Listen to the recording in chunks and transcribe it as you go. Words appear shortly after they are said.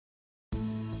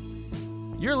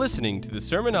You're listening to the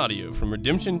sermon audio from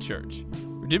Redemption Church.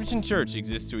 Redemption Church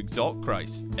exists to exalt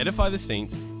Christ, edify the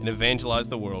saints, and evangelize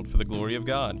the world for the glory of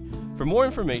God. For more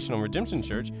information on Redemption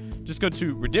Church, just go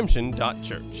to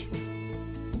redemption.church.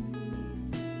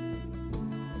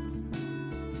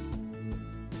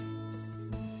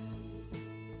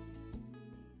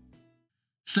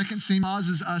 2 Samuel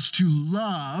causes us to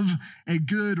love a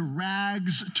good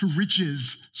rags to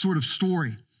riches sort of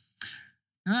story.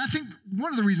 And I think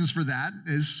one of the reasons for that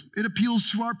is it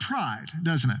appeals to our pride,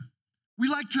 doesn't it? We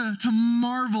like to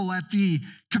marvel at the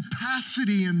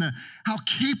capacity and how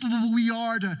capable we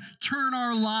are to turn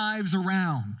our lives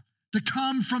around, to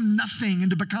come from nothing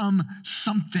and to become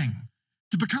something,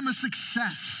 to become a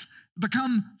success,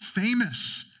 become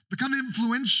famous, become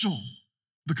influential,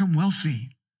 become wealthy.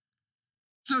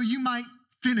 So you might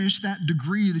finish that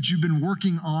degree that you've been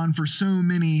working on for so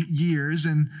many years,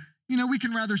 and we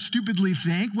can rather stupidly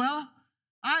think, well,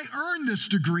 I earned this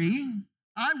degree.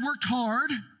 I worked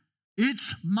hard.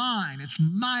 It's mine. It's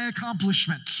my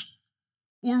accomplishment.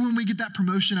 Or when we get that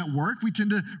promotion at work, we tend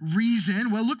to reason,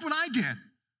 well, look what I did.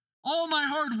 All my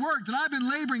hard work that I've been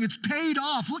laboring, it's paid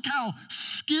off. Look how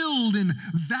skilled and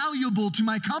valuable to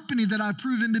my company that I've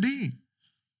proven to be.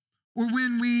 Or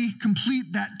when we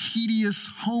complete that tedious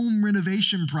home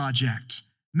renovation project,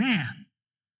 man,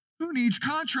 who needs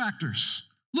contractors?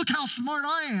 Look how smart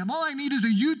I am. All I need is a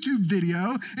YouTube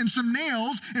video and some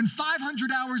nails and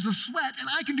 500 hours of sweat, and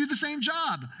I can do the same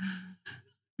job.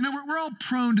 We're all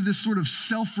prone to this sort of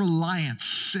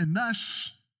self-reliance and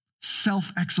thus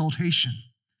self-exaltation.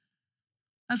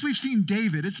 As we've seen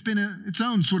David, it's been its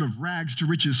own sort of rags to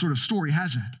riches sort of story,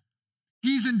 hasn't it?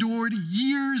 He's endured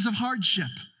years of hardship,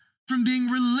 from being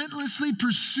relentlessly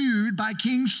pursued by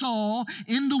King Saul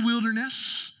in the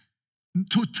wilderness,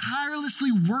 to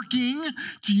tirelessly working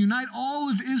to unite all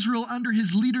of Israel under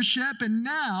his leadership, and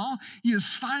now he is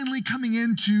finally coming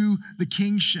into the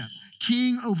kingship,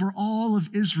 king over all of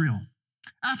Israel.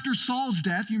 After Saul's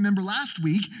death, you remember last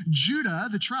week, Judah,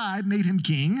 the tribe, made him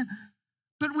king,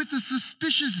 but with the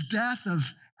suspicious death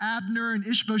of Abner and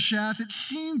Ishbosheth, it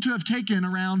seemed to have taken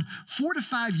around 4 to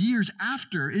 5 years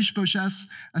after Ishbosheth's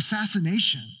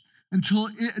assassination until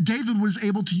David was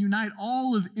able to unite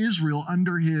all of Israel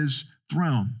under his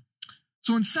throne.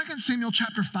 So in 2 Samuel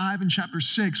chapter 5 and chapter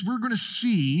 6, we're going to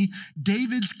see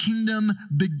David's kingdom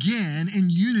begin in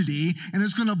unity, and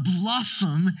it's going to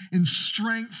blossom in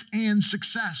strength and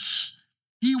success.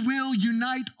 He will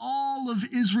unite all of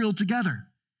Israel together.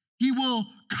 He will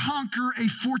conquer a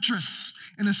fortress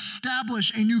and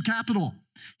establish a new capital.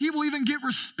 He will even get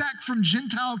respect from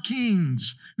Gentile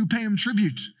kings who pay him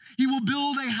tribute. He will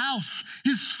build a house.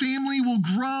 His family will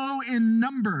grow in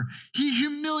number. He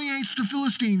humiliates the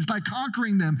Philistines by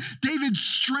conquering them. David's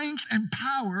strength and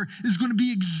power is going to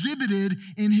be exhibited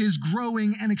in his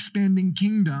growing and expanding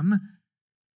kingdom.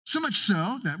 So much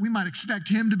so that we might expect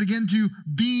him to begin to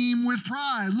beam with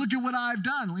pride. Look at what I've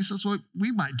done. At least that's what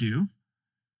we might do.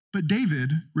 But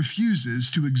David refuses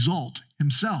to exalt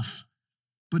himself,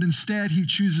 but instead he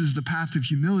chooses the path of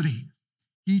humility.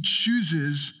 He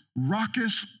chooses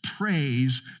raucous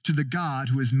praise to the God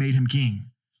who has made him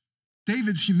king.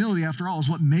 David's humility, after all, is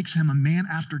what makes him a man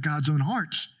after God's own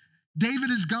heart. David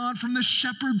has gone from the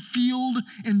shepherd field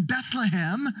in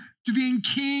Bethlehem to being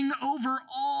king over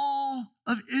all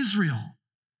of Israel.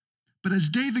 But as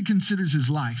David considers his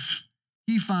life,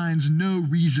 he finds no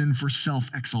reason for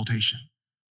self-exaltation.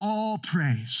 All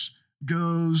praise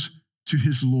goes to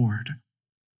his Lord.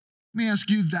 Let me ask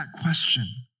you that question.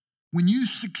 When you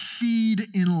succeed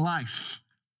in life,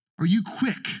 are you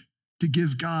quick to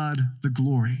give God the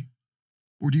glory,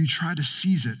 or do you try to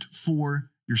seize it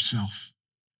for yourself?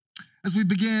 As we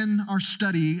begin our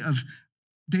study of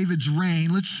David's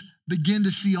reign, let's begin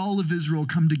to see all of Israel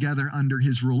come together under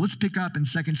his rule. Let's pick up in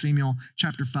 2 Samuel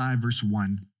chapter 5, verse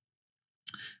 1.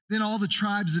 Then all the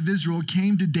tribes of Israel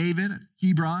came to David at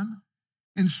Hebron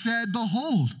and said,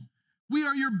 "Behold, we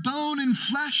are your bone and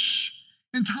flesh.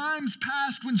 In times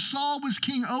past, when Saul was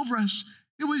king over us,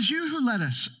 it was you who led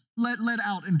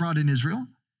out and brought in Israel.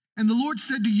 And the Lord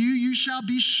said to you, you shall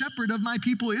be shepherd of my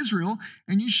people Israel,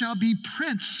 and you shall be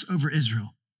prince over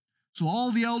Israel." So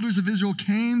all the elders of Israel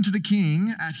came to the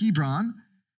king at Hebron,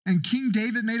 and King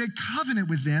David made a covenant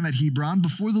with them at Hebron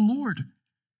before the Lord.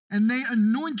 And they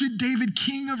anointed David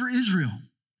king over Israel.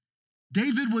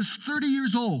 David was 30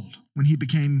 years old when he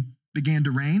began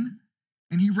to reign,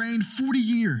 and he reigned 40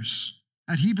 years.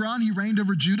 At Hebron, he reigned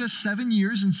over Judah 7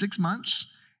 years and 6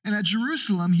 months, and at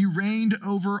Jerusalem, he reigned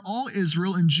over all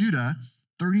Israel and Judah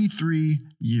 33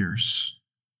 years.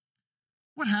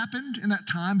 What happened in that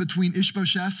time between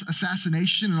Ishbosheth's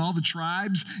assassination and all the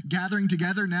tribes gathering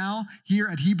together now here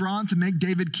at Hebron to make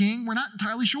David king? We're not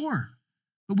entirely sure.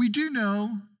 But we do know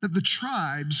that the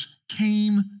tribes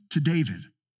came to David.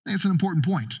 I think it's an important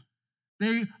point.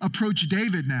 They approach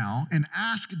David now and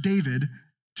ask David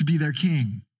to be their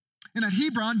king. And at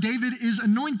Hebron, David is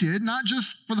anointed, not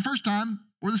just for the first time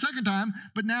or the second time,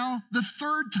 but now the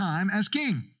third time as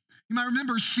king. You might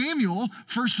remember Samuel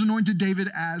first anointed David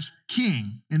as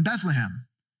king in Bethlehem.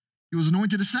 He was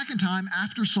anointed a second time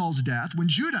after Saul's death when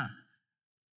Judah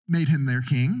made him their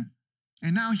king.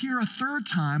 And now here a third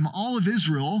time, all of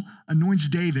Israel anoints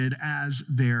David as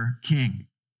their king.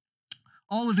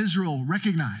 All of Israel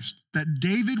recognized that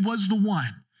David was the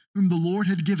one whom the Lord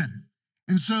had given.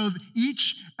 And so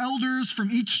each elders from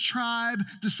each tribe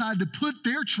decided to put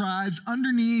their tribes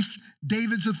underneath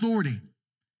David's authority.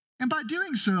 And by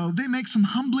doing so, they make some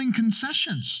humbling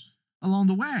concessions along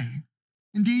the way.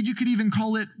 Indeed, you could even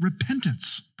call it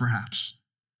repentance, perhaps.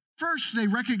 First, they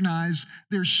recognize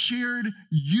their shared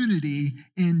unity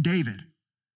in David.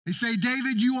 They say,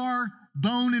 David, you are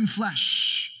bone and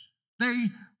flesh. They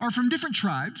are from different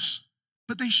tribes,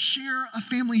 but they share a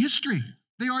family history.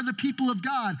 They are the people of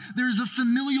God. There's a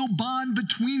familial bond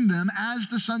between them as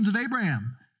the sons of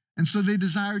Abraham. And so they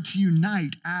desire to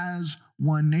unite as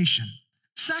one nation.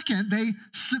 Second, they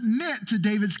submit to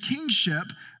David's kingship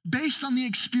based on the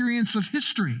experience of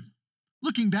history.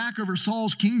 Looking back over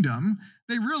Saul's kingdom,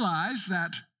 they realize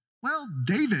that, well,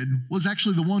 David was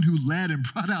actually the one who led and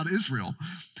brought out Israel.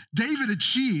 David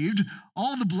achieved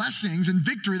all the blessings and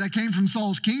victory that came from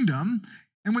Saul's kingdom.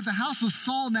 And with the house of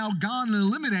Saul now gone and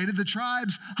eliminated, the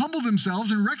tribes humble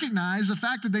themselves and recognize the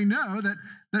fact that they know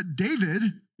that David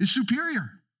is superior.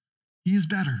 He is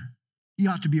better. He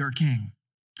ought to be our king.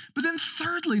 But then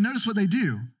thirdly, notice what they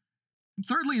do.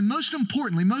 Thirdly, and most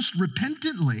importantly, most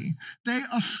repentantly, they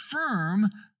affirm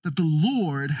that the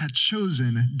Lord had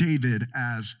chosen David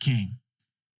as king.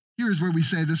 Here is where we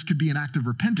say this could be an act of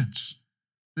repentance.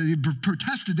 They had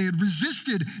protested, they had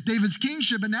resisted David's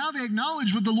kingship, and now they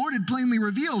acknowledge what the Lord had plainly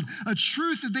revealed, a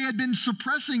truth that they had been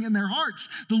suppressing in their hearts.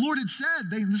 The Lord had said,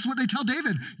 this is what they tell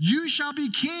David, you shall be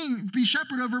king, be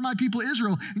shepherd over my people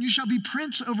Israel, and you shall be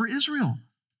prince over Israel.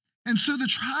 And so the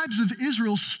tribes of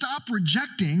Israel stop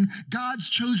rejecting God's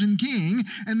chosen king,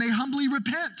 and they humbly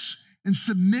repent and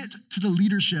submit to the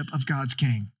leadership of God's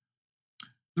king.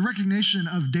 The recognition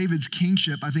of David's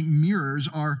kingship, I think, mirrors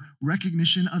our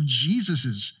recognition of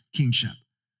Jesus's kingship.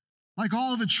 Like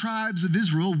all the tribes of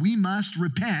Israel, we must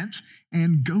repent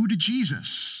and go to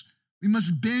Jesus. We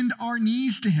must bend our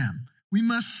knees to him. We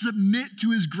must submit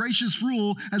to his gracious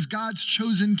rule as God's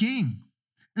chosen king.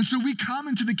 And so we come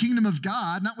into the kingdom of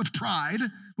God, not with pride,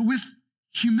 but with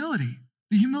humility,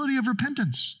 the humility of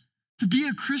repentance. To be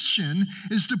a Christian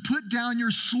is to put down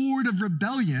your sword of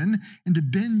rebellion and to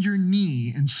bend your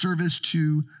knee in service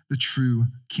to the true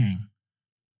king.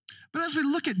 But as we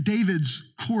look at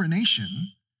David's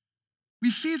coronation,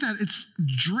 we see that it's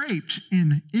draped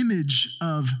in image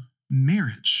of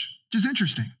marriage, which is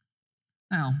interesting.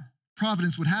 Now,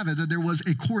 Providence would have it that there was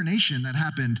a coronation that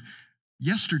happened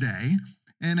yesterday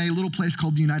in a little place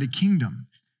called the United Kingdom.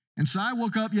 And so I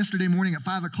woke up yesterday morning at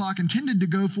 5 o'clock, intended to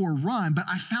go for a run, but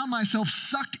I found myself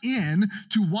sucked in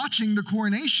to watching the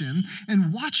coronation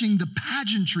and watching the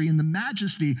pageantry and the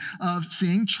majesty of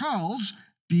seeing Charles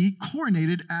be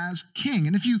coronated as king.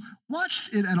 And if you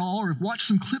watched it at all or watched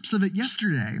some clips of it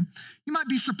yesterday, you might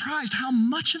be surprised how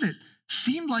much of it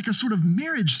seemed like a sort of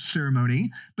marriage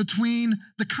ceremony between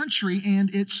the country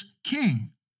and its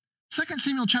king. 2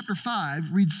 Samuel chapter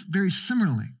 5 reads very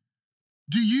similarly.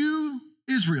 Do you,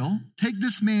 Israel, take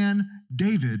this man,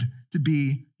 David, to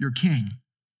be your king?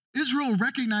 Israel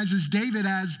recognizes David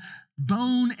as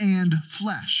bone and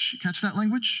flesh. Catch that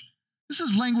language? This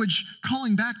is language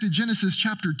calling back to Genesis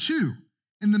chapter 2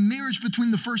 in the marriage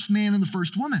between the first man and the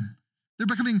first woman. They're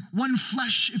becoming one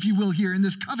flesh, if you will, here in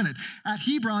this covenant. At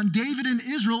Hebron, David and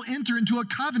Israel enter into a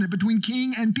covenant between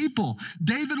king and people.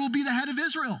 David will be the head of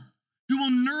Israel, who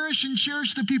will nourish and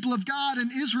cherish the people of God,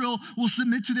 and Israel will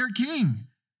submit to their king.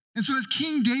 And so as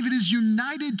King David is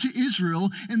united to Israel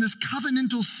in this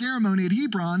covenantal ceremony at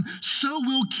Hebron, so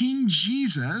will King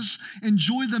Jesus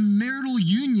enjoy the marital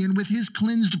union with his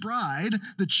cleansed bride,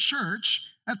 the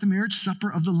church, at the marriage supper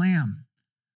of the Lamb.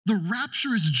 The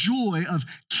rapturous joy of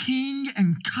king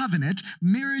and covenant,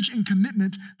 marriage and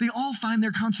commitment, they all find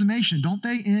their consummation, don't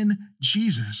they, in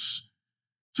Jesus.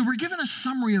 So we're given a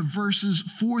summary of verses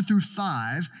 4 through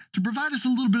 5 to provide us a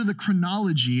little bit of the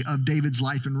chronology of David's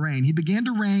life and reign. He began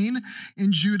to reign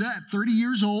in Judah at 30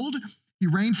 years old. He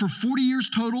reigned for 40 years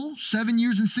total, 7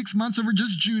 years and 6 months over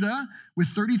just Judah, with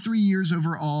 33 years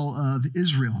over all of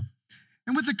Israel.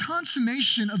 And with the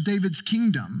consummation of David's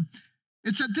kingdom,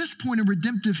 it's at this point in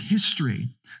redemptive history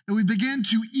that we begin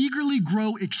to eagerly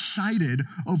grow excited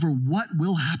over what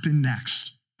will happen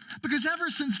next. Because ever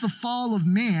since the fall of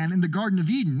man in the Garden of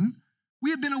Eden,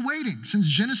 we have been awaiting, since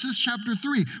Genesis chapter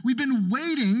 3, we've been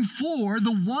waiting for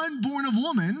the one born of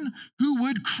woman who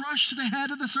would crush the head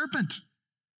of the serpent.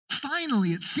 Finally,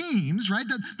 it seems, right,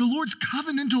 that the Lord's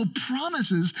covenantal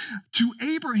promises to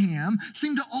Abraham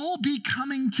seem to all be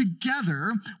coming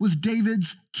together with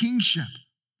David's kingship.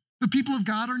 The people of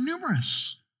God are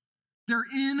numerous. They're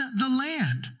in the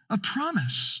land of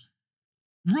promise.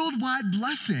 Worldwide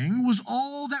blessing was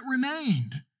all that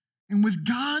remained. And with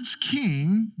God's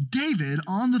king, David,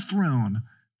 on the throne,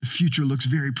 the future looks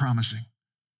very promising.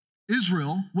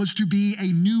 Israel was to be a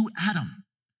new Adam,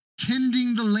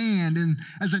 tending the land and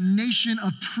as a nation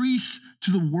of priests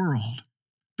to the world.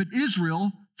 But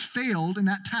Israel failed in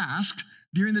that task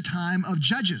during the time of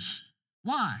Judges.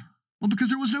 Why? Well, because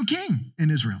there was no king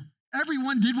in Israel.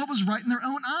 Everyone did what was right in their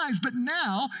own eyes. But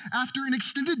now, after an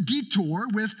extended detour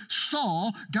with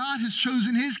Saul, God has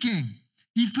chosen his king.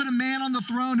 He's put a man on the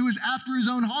throne who is after his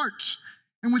own heart.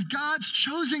 And with God's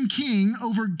chosen king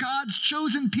over God's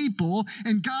chosen people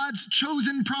and God's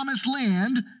chosen promised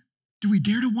land, do we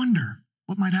dare to wonder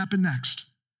what might happen next?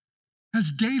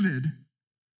 Has David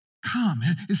come?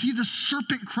 Is he the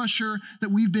serpent crusher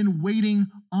that we've been waiting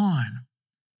on?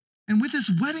 And with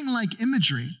this wedding-like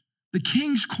imagery, the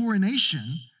king's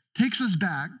coronation takes us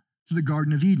back to the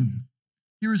Garden of Eden.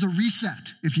 Here is a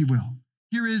reset, if you will.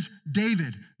 Here is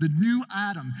David, the new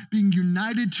Adam, being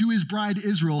united to his bride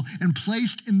Israel and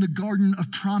placed in the garden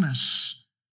of promise.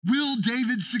 Will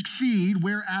David succeed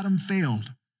where Adam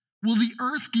failed? Will the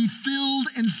earth be filled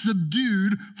and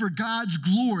subdued for God's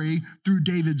glory through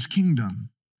David's kingdom?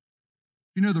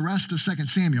 You know the rest of 2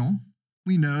 Samuel.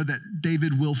 We know that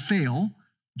David will fail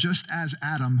just as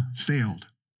Adam failed.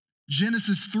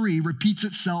 Genesis 3 repeats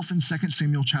itself in 2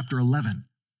 Samuel chapter 11.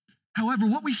 However,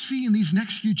 what we see in these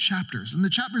next few chapters, and the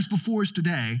chapters before us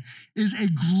today, is a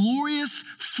glorious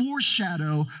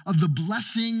foreshadow of the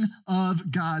blessing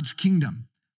of God's kingdom.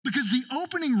 Because the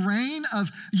opening reign of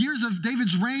years of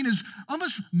David's reign is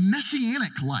almost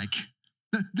messianic-like.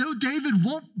 Though David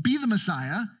won't be the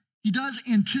Messiah, he does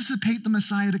anticipate the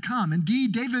Messiah to come.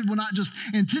 Indeed, David will not just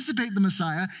anticipate the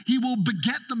Messiah, he will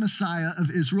beget the Messiah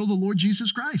of Israel, the Lord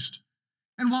Jesus Christ.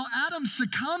 And while Adam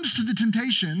succumbs to the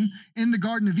temptation in the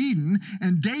Garden of Eden,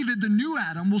 and David, the new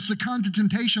Adam, will succumb to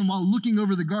temptation while looking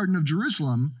over the Garden of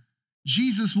Jerusalem,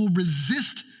 Jesus will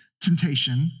resist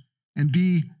temptation and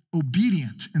be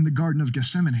obedient in the Garden of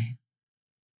Gethsemane.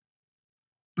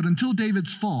 But until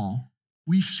David's fall,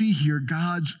 we see here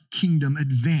God's kingdom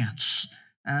advance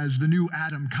as the new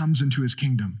Adam comes into his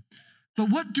kingdom. But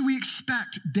what do we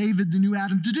expect David, the new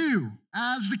Adam, to do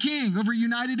as the king over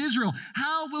united Israel?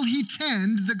 How will he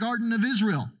tend the Garden of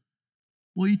Israel?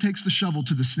 Well, he takes the shovel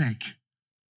to the snake.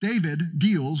 David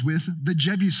deals with the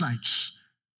Jebusites,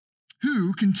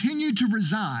 who continued to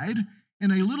reside in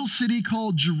a little city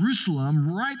called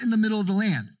Jerusalem, right in the middle of the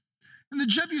land. And the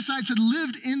Jebusites had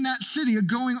lived in that city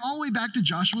going all the way back to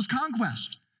Joshua's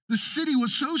conquest. The city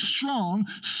was so strong,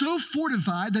 so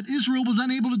fortified, that Israel was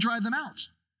unable to drive them out.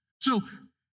 So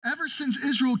ever since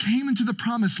Israel came into the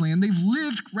promised land, they've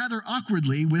lived rather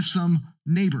awkwardly with some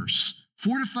neighbors,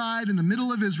 fortified in the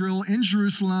middle of Israel, in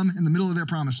Jerusalem, in the middle of their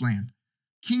promised land.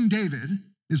 King David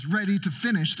is ready to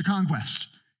finish the conquest.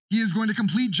 He is going to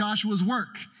complete Joshua's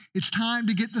work. It's time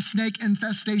to get the snake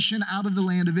infestation out of the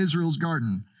land of Israel's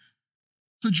garden.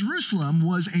 So Jerusalem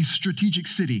was a strategic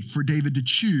city for David to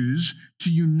choose to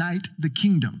unite the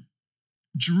kingdom.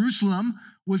 Jerusalem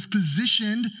was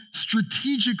positioned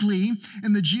strategically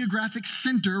in the geographic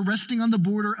center, resting on the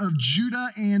border of Judah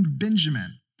and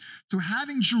Benjamin. So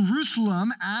having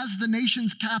Jerusalem as the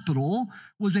nation's capital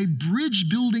was a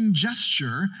bridge-building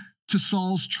gesture to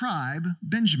Saul's tribe,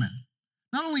 Benjamin.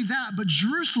 Not only that, but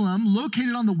Jerusalem,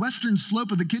 located on the western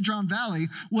slope of the Kidron Valley,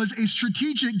 was a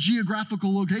strategic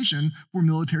geographical location for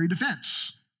military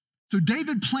defense. So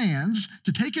David plans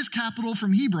to take his capital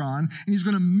from Hebron, and he's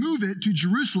going to move it to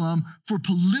Jerusalem for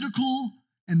political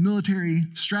and military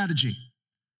strategy.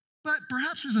 But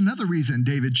perhaps there's another reason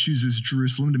David chooses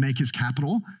Jerusalem to make his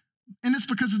capital, and it's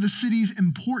because of the city's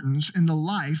importance in the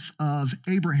life of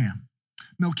Abraham.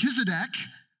 Melchizedek,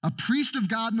 a priest of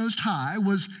God Most High,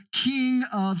 was king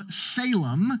of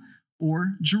Salem,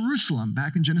 or Jerusalem,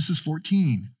 back in Genesis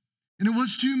 14. And it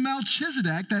was to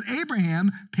Melchizedek that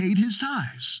Abraham paid his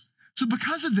tithes. So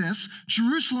because of this,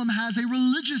 Jerusalem has a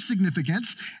religious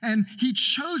significance, and he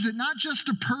chose it not just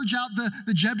to purge out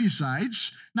the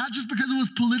Jebusites, not just because it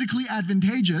was politically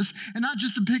advantageous, and not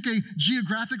just to pick a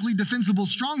geographically defensible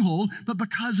stronghold, but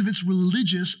because of its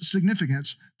religious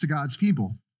significance to God's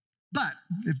people. But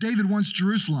if David wants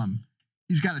Jerusalem,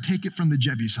 he's got to take it from the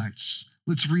Jebusites.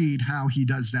 Let's read how he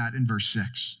does that in verse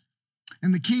 6.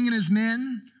 And the king and his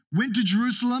men went to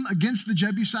Jerusalem against the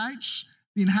Jebusites,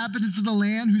 the inhabitants of the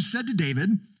land, who said to David,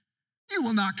 "You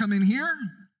will not come in here,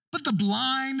 but the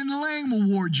blind and the lame will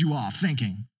ward you off,"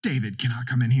 thinking, "David cannot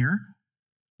come in here."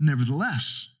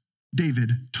 Nevertheless,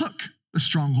 David took the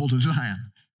stronghold of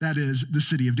Zion, that is, the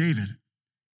city of David.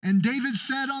 And David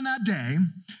said on that day,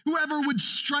 "Whoever would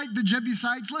strike the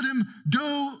Jebusites, let him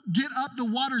go get up the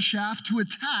water shaft to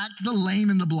attack the lame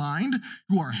and the blind,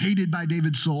 who are hated by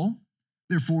David's soul.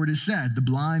 Therefore it is said, the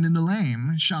blind and the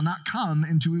lame shall not come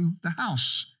into the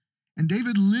house." And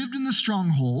David lived in the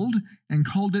stronghold and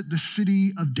called it the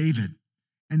city of David.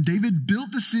 And David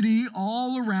built the city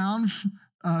all around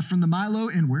from the Milo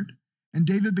inward. And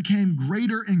David became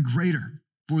greater and greater,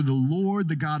 for the Lord,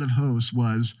 the God of hosts,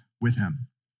 was with him.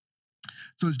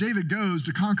 So as David goes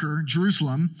to conquer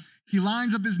Jerusalem, he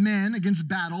lines up his men against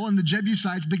battle, and the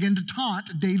Jebusites begin to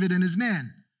taunt David and his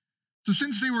men. So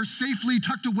since they were safely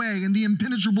tucked away in the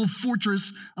impenetrable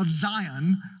fortress of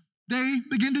Zion, they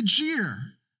begin to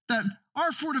jeer that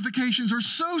our fortifications are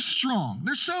so strong,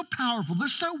 they're so powerful, they're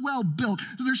so well built,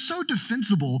 they're so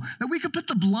defensible that we could put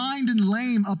the blind and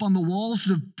lame up on the walls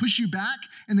to push you back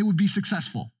and they would be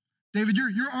successful. David,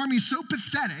 your army is so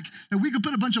pathetic that we could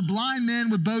put a bunch of blind men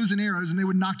with bows and arrows and they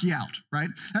would knock you out, right?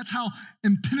 That's how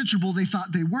impenetrable they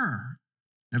thought they were.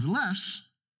 Nevertheless,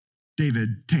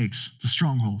 David takes the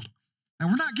stronghold. Now,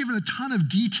 we're not given a ton of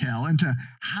detail into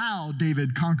how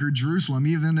David conquered Jerusalem,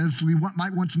 even if we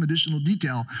might want some additional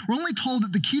detail. We're only told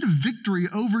that the key to victory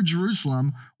over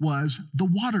Jerusalem was the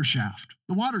water shaft.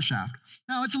 The water shaft.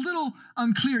 Now, it's a little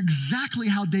unclear exactly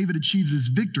how David achieves his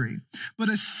victory, but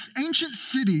an ancient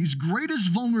city's greatest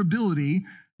vulnerability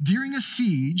during a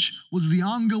siege was the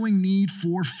ongoing need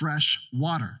for fresh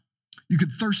water. You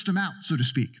could thirst them out, so to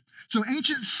speak. So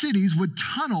ancient cities would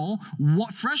tunnel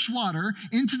fresh water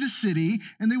into the city,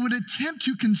 and they would attempt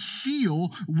to conceal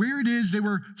where it is they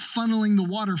were funneling the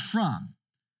water from.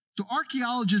 So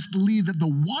archaeologists believe that the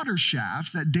water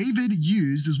shaft that David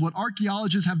used is what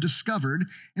archaeologists have discovered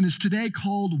and is today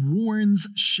called Warren's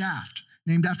Shaft,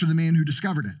 named after the man who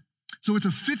discovered it. So it's a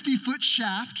 50-foot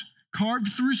shaft carved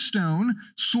through stone,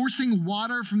 sourcing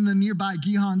water from the nearby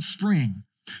Gihon Spring.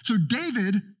 So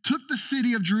David took the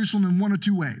city of Jerusalem in one of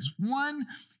two ways. One,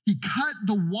 he cut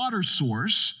the water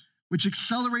source, which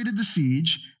accelerated the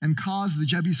siege and caused the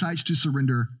Jebusites to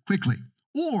surrender quickly.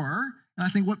 Or, and I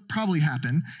think what probably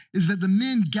happened, is that the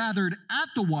men gathered at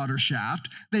the water shaft,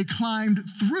 they climbed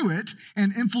through it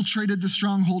and infiltrated the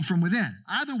stronghold from within.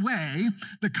 Either way,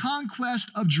 the conquest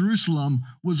of Jerusalem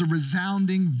was a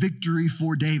resounding victory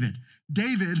for David.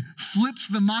 David flips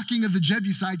the mocking of the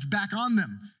Jebusites back on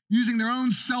them, using their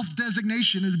own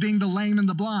self-designation as being the lame and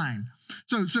the blind.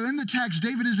 So in the text,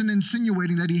 David isn't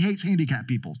insinuating that he hates handicapped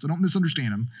people, so don't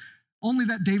misunderstand him. Only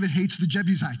that David hates the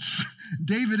Jebusites.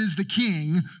 David is the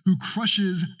king who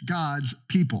crushes God's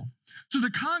people. So the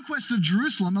conquest of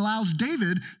Jerusalem allows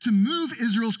David to move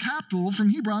Israel's capital from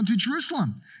Hebron to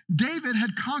Jerusalem. David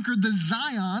had conquered the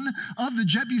Zion of the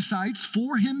Jebusites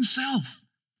for himself.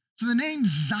 So the name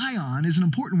Zion is an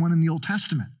important one in the Old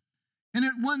Testament, and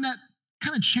one that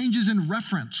kind of changes in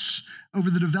reference over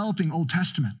the developing Old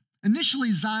Testament.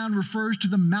 Initially, Zion refers to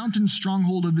the mountain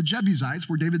stronghold of the Jebusites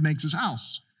where David makes his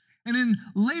house. And in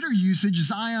later usage,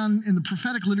 Zion in the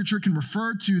prophetic literature can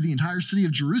refer to the entire city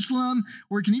of Jerusalem,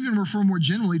 or it can even refer more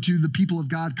generally to the people of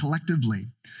God collectively.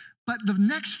 But the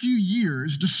next few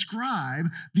years describe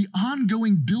the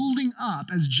ongoing building up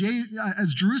as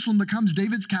Jerusalem becomes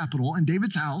David's capital and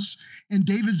David's house, and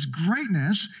David's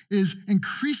greatness is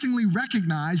increasingly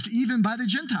recognized even by the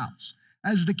Gentiles,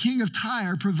 as the king of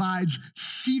Tyre provides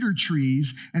cedar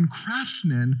trees and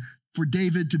craftsmen for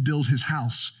David to build his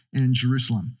house in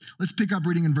Jerusalem. Let's pick up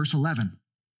reading in verse 11.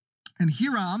 And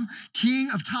Hiram, king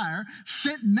of Tyre,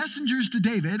 sent messengers to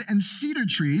David and cedar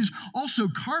trees, also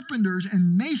carpenters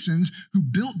and masons who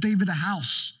built David a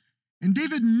house. And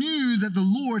David knew that the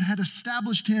Lord had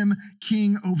established him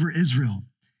king over Israel,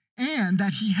 and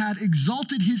that he had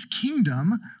exalted his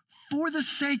kingdom for the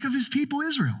sake of his people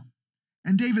Israel.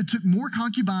 And David took more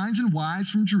concubines and wives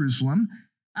from Jerusalem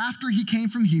after he came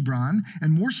from Hebron,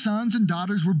 and more sons and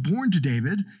daughters were born to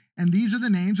David, and these are the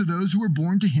names of those who were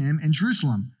born to him in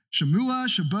Jerusalem: Shemua,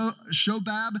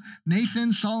 Shobab,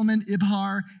 Nathan, Solomon,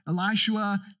 Ibhar,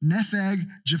 Elishua, Nepheg,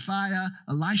 Japhiah,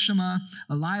 Elishama,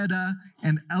 Eliada,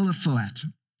 and Eliphalet.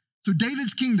 So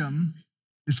David's kingdom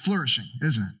is flourishing,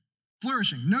 isn't it?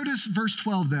 Flourishing. Notice verse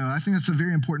 12, though. I think that's a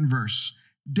very important verse.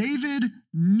 David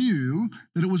knew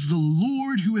that it was the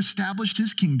Lord who established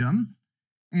his kingdom,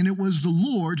 and it was the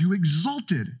Lord who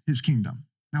exalted his kingdom.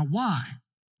 Now, why?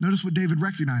 Notice what David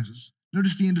recognizes.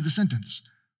 Notice the end of the sentence.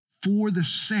 For the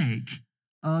sake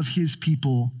of his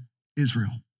people,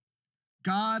 Israel.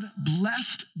 God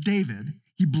blessed David.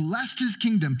 He blessed his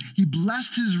kingdom. He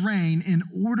blessed his reign in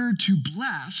order to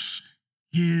bless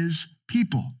his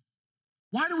people.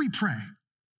 Why do we pray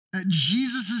that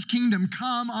Jesus' kingdom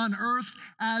come on earth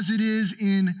as it is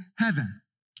in heaven?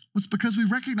 Well, it's because we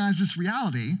recognize this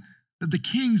reality that the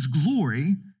king's glory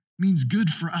means good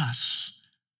for us.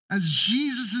 As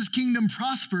Jesus' kingdom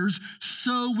prospers,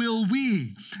 so will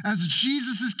we. As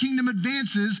Jesus' kingdom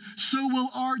advances, so will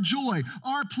our joy,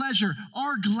 our pleasure,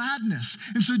 our gladness.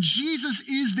 And so Jesus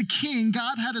is the king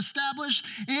God had established,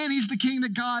 and he's the king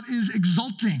that God is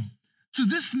exalting. So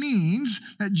this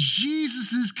means that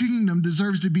Jesus' kingdom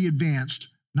deserves to be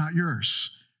advanced, not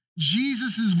yours.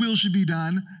 Jesus' will should be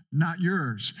done, not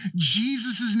yours.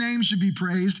 Jesus' name should be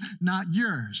praised, not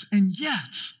yours. And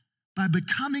yet, by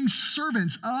becoming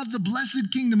servants of the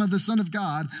blessed kingdom of the Son of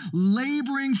God,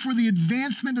 laboring for the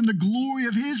advancement and the glory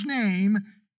of his name,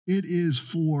 it is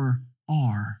for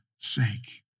our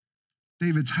sake.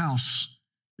 David's house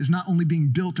is not only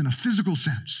being built in a physical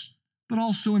sense, but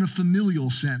also in a familial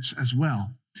sense as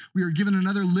well. We are given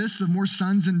another list of more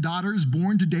sons and daughters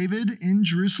born to David in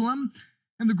Jerusalem.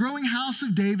 And the growing house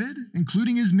of David,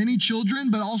 including his many children,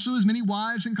 but also his many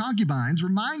wives and concubines,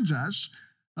 reminds us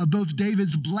of both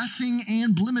David's blessing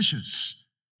and blemishes,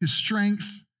 his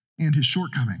strength and his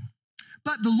shortcoming.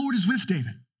 But the Lord is with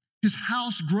David. His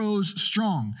house grows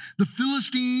strong. The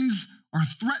Philistines are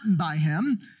threatened by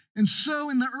him. And so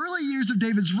in the early years of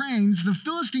David's reigns, the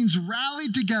Philistines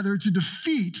rallied together to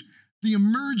defeat the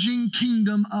emerging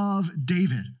kingdom of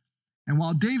David. And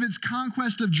while David's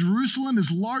conquest of Jerusalem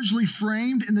is largely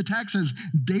framed in the text as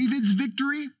David's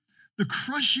victory, the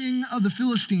crushing of the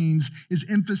Philistines is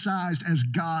emphasized as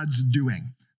God's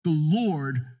doing. The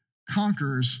Lord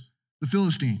conquers the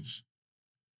Philistines.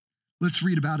 Let's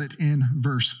read about it in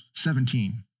verse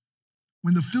 17.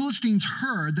 When the Philistines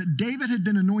heard that David had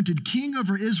been anointed king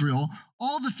over Israel,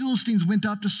 all the Philistines went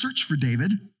up to search for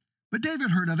David. But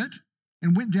David heard of it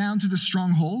and went down to the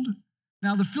stronghold.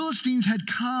 Now the Philistines had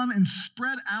come and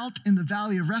spread out in the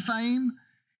valley of Rephaim,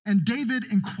 and David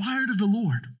inquired of the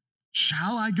Lord,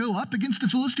 "Shall I go up against the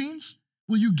Philistines?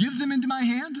 Will you give them into my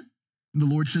hand?" And the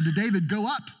Lord said to David, "Go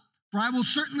up, for I will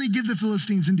certainly give the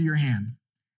Philistines into your hand."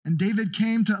 And David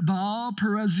came to Baal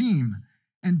Perazim,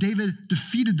 and David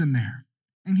defeated them there.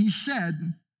 And he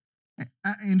said,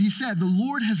 "The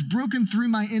Lord has broken through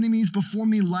my enemies before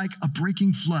me like a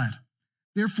breaking flood."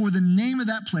 Therefore, the name of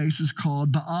that place is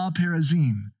called Baal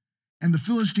Perazim. And the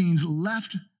Philistines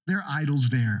left their idols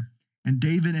there, and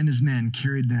David and his men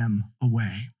carried them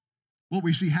away. What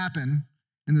we see happen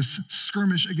in this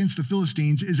skirmish against the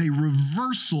Philistines is a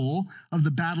reversal of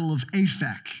the battle of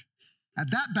Aphek.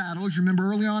 At that battle, if you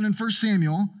remember early on in 1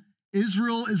 Samuel,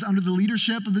 Israel is under the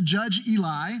leadership of the judge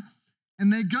Eli,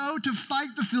 and they go to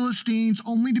fight the Philistines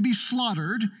only to be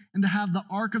slaughtered and to have the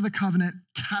Ark of the Covenant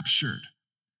captured.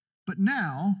 But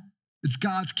now it's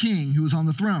God's king who is on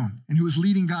the throne and who is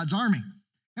leading God's army.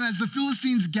 And as the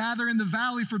Philistines gather in the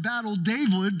valley for battle,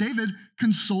 David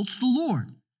consults the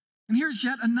Lord. And here's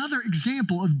yet another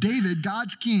example of David,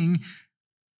 God's king,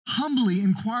 humbly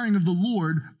inquiring of the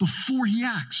Lord before he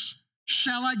acts.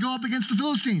 "Shall I go up against the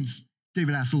Philistines?"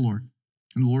 David asked the Lord.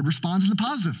 And the Lord responds in the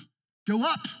positive. "Go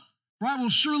up, for I will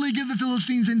surely give the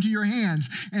Philistines into your hands."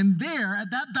 And there,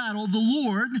 at that battle, the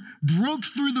Lord broke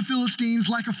through the Philistines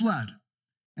like a flood.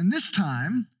 And this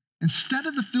time, instead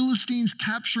of the Philistines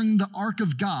capturing the ark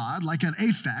of God, like at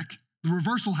Aphek, the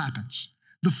reversal happens.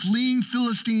 The fleeing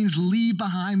Philistines leave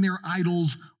behind their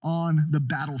idols on the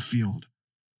battlefield.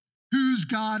 Whose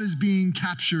God is being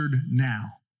captured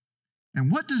now? And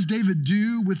what does David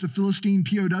do with the Philistine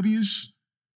POWs?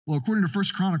 Well, according to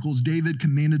 1 Chronicles, David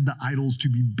commanded the idols to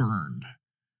be burned.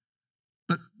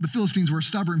 But the Philistines were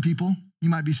stubborn people. You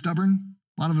might be stubborn.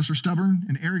 A lot of us are stubborn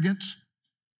and arrogant.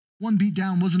 One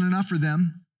beatdown wasn't enough for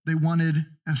them. They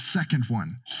wanted a second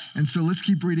one. And so let's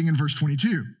keep reading in verse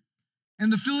 22.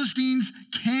 And the Philistines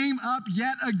came up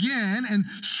yet again and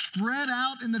spread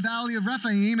out in the valley of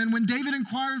Rephaim. And when David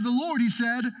inquired of the Lord, he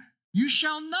said, "You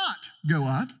shall not go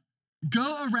up,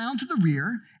 Go around to the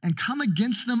rear and come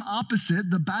against them opposite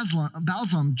the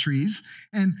balsam trees.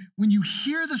 And when you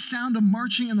hear the sound of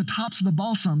marching in the tops of the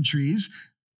balsam trees,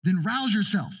 then rouse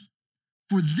yourself.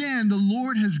 For then the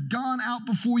Lord has gone out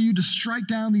before you to strike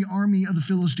down the army of the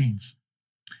Philistines."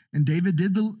 And David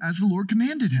did as the Lord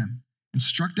commanded him and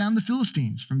struck down the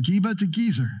Philistines from Geba to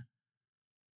Gezer.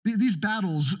 These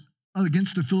battles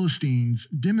against the Philistines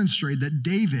demonstrate that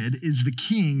David is the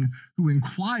king who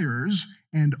inquires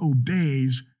and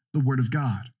obeys the word of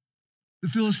God. The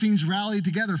Philistines rallied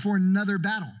together for another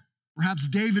battle. Perhaps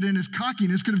David in his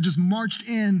cockiness could have just marched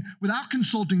in without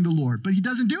consulting the Lord, but he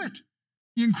doesn't do it.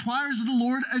 He inquires of the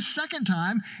Lord a second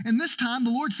time, and this time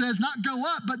the Lord says, not go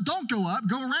up, but don't go up,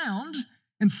 go around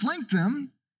and flank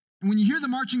them. And when you hear the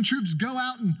marching troops, go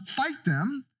out and fight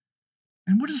them.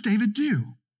 And what does David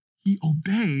do? He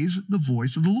obeys the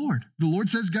voice of the Lord. The Lord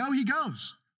says go, he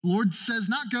goes. The Lord says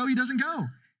not go, he doesn't go.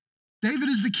 David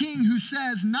is the king who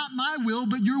says, not my will,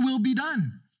 but your will be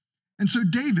done. And so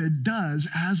David does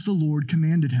as the Lord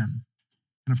commanded him.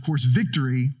 And of course,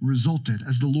 victory resulted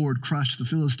as the Lord crushed the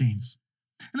Philistines.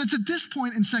 And it's at this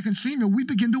point in 2 Samuel, we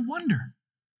begin to wonder,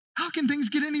 how can things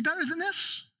get any better than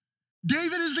this?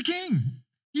 David is the king.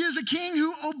 He is a king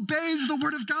who obeys the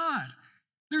word of God.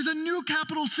 There's a new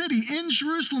capital city in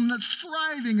Jerusalem that's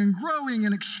thriving and growing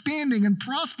and expanding and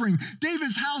prospering.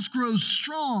 David's house grows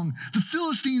strong. The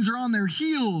Philistines are on their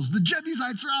heels. The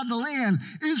Jebusites are out of the land.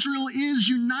 Israel is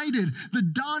united. The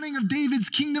dawning of David's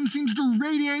kingdom seems to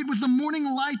radiate with the morning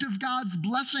light of God's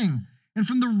blessing. And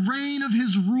from the reign of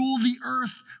his rule, the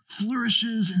earth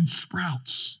flourishes and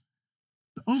sprouts.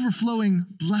 The overflowing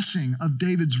blessing of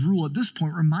David's rule at this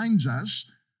point reminds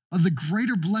us of the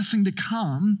greater blessing to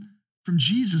come from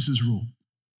Jesus' rule.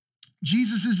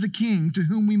 Jesus is the king to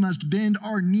whom we must bend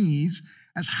our knees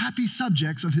as happy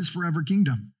subjects of his forever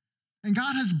kingdom. And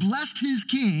God has blessed his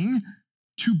king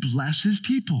to bless his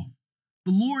people.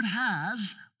 The Lord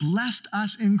has blessed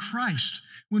us in Christ.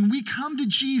 When we come to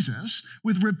Jesus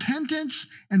with repentance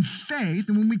and faith,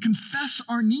 and when we confess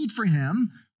our need for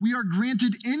him, we are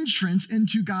granted entrance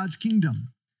into God's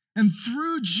kingdom. And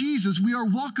through Jesus, we are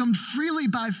welcomed freely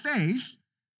by faith.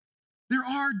 There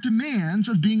are demands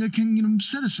of being a kingdom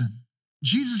citizen.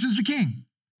 Jesus is the king,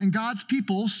 and God's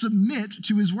people submit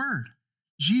to his word.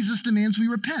 Jesus demands we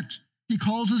repent. He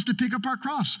calls us to pick up our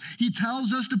cross. He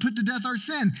tells us to put to death our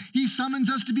sin. He summons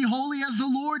us to be holy as the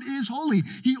Lord is holy.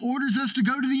 He orders us to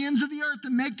go to the ends of the earth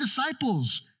and make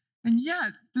disciples. And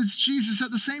yet, this Jesus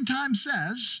at the same time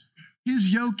says,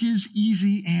 his yoke is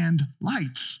easy and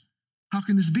light. How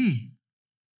can this be?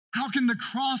 How can the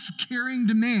cross-carrying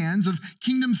demands of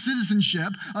kingdom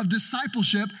citizenship, of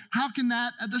discipleship, how can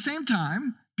that at the same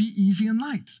time be easy and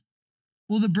light?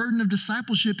 Well, the burden of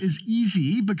discipleship is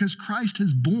easy because Christ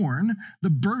has borne the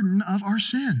burden of our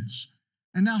sins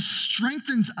and now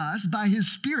strengthens us by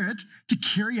his Spirit to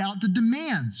carry out the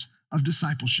demands of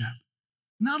discipleship.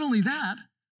 Not only that,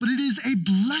 but it is a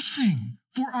blessing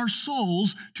for our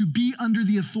souls to be under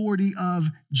the authority of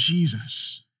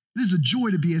Jesus. It is a joy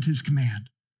to be at his command.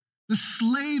 The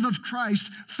slave of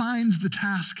Christ finds the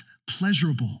task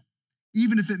pleasurable,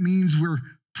 even if it means we're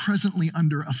presently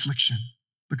under affliction,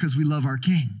 because we love our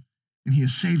King and he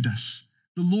has saved us.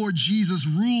 The Lord Jesus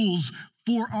rules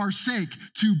for our sake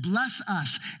to bless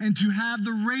us and to have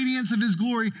the radiance of his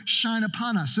glory shine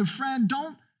upon us. So friend,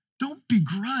 don't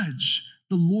begrudge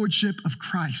the lordship of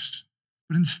Christ,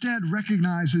 but instead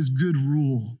recognize his good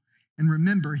rule and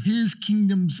remember his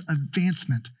kingdom's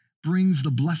advancement brings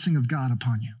the blessing of God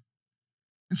upon you.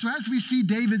 And so as we see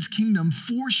David's kingdom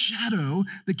foreshadow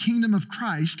the kingdom of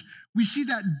Christ, we see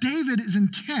that David is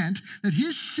intent that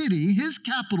his city, his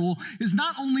capital, is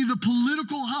not only the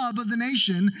political hub of the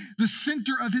nation, the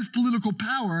center of his political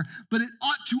power, but it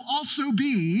ought to also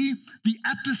be the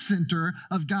epicenter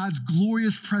of God's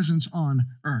glorious presence on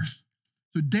earth.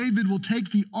 So David will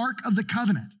take the Ark of the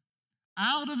Covenant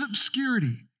out of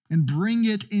obscurity and bring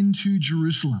it into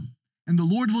Jerusalem. And the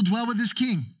Lord will dwell with his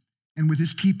king and with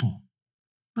his people.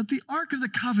 But the Ark of the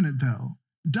Covenant, though,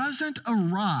 doesn't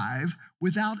arrive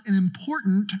without an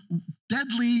important,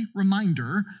 deadly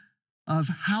reminder of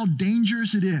how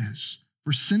dangerous it is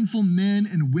for sinful men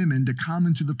and women to come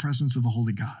into the presence of the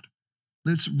holy God.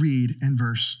 Let's read in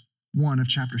verse 1 of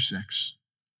chapter 6.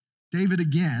 David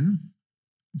again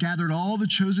gathered all the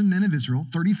chosen men of Israel,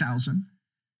 30,000.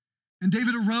 And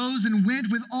David arose and went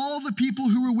with all the people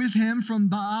who were with him from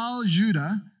Baal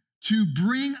Judah to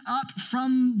bring up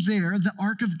from there the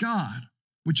ark of God,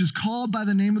 which is called by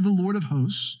the name of the Lord of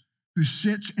hosts, who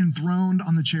sits enthroned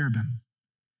on the cherubim.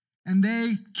 And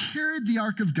they carried the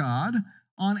ark of God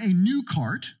on a new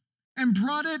cart and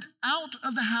brought it out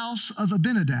of the house of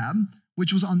Abinadab,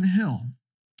 which was on the hill.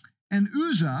 And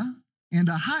Uzzah and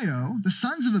Ahio, the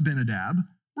sons of Abinadab,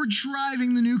 were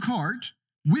driving the new cart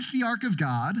with the ark of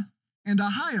God, and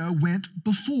Ahio went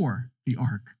before the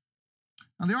ark.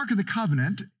 Now, the Ark of the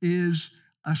Covenant is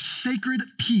a sacred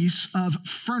piece of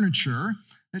furniture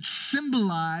that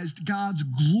symbolized God's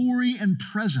glory and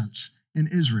presence in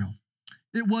Israel.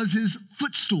 It was his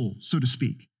footstool, so to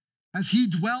speak, as he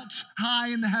dwelt high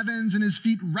in the heavens and his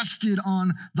feet rested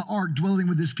on the ark, dwelling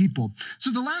with his people.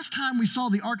 So the last time we saw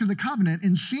the Ark of the Covenant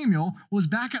in Samuel was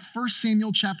back at 1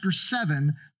 Samuel chapter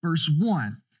 7, verse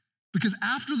 1. Because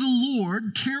after the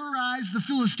Lord terrorized the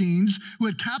Philistines who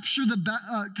had captured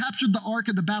the ark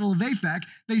at the Battle of Aphek,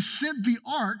 they sent the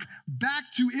ark back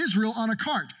to Israel on a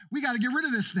cart. We got to get rid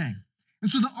of this thing. And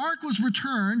so the ark was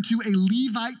returned to a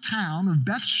Levite town of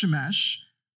Beth Shemesh.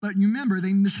 But you remember,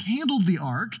 they mishandled the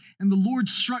ark, and the Lord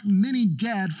struck many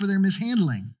dead for their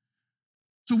mishandling.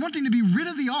 So wanting to be rid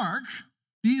of the ark,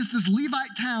 this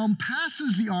Levite town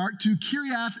passes the ark to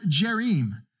Kiriath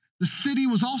Jearim. The city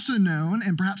was also known,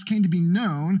 and perhaps came to be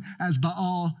known, as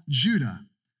Baal Judah.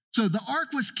 So the ark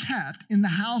was kept in the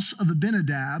house of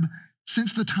Abinadab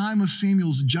since the time of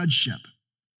Samuel's judgeship.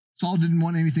 Saul didn't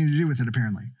want anything to do with it,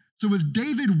 apparently. So with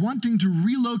David wanting to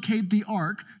relocate the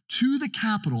ark to the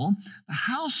capital, the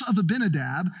house of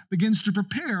Abinadab begins to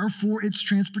prepare for its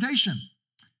transportation.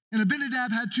 And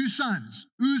Abinadab had two sons,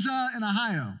 Uzzah and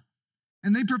Ahio,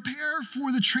 and they prepare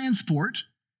for the transport.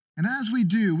 And as we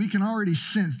do, we can already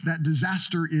sense that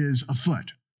disaster is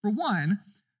afoot. For one,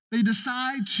 they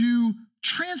decide to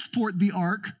transport the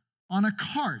ark on a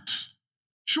cart.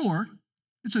 Sure,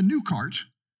 it's a new cart,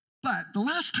 but the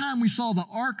last time we saw the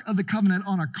Ark of the Covenant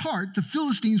on a cart, the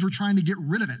Philistines were trying to get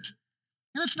rid of it.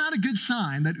 And it's not a good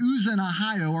sign that Uzzah and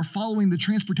Ahio are following the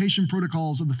transportation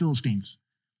protocols of the Philistines.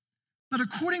 But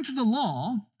according to the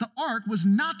law, the ark was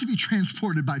not to be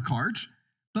transported by cart,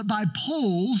 but by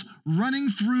poles running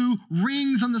through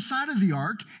rings on the side of the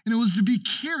ark, and it was to be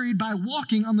carried by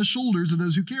walking on the shoulders of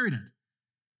those who carried it.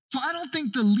 So I don't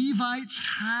think the Levites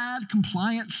had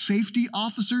compliant safety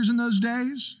officers in those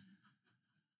days,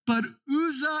 but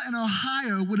Uzzah and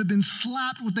Ahio would have been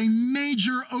slapped with a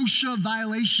major OSHA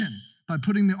violation by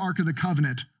putting the Ark of the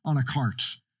Covenant on a cart.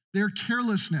 Their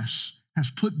carelessness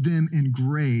has put them in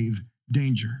grave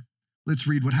danger. Let's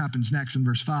read what happens next in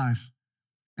verse 5.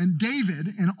 And David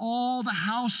and all the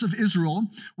house of Israel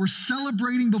were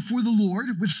celebrating before the Lord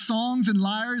with songs and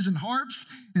lyres and harps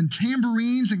and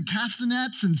tambourines and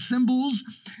castanets and cymbals.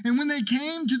 And when they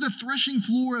came to the threshing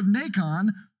floor of Nacon,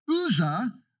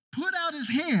 Uzzah put out his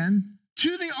hand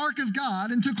to the ark of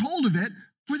God and took hold of it,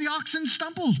 for the oxen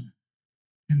stumbled.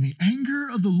 And the anger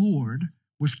of the Lord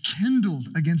was kindled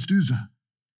against Uzzah,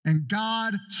 and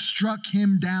God struck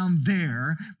him down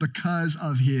there because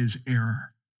of his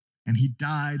error. And he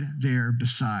died there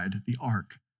beside the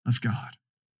ark of God.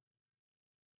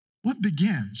 What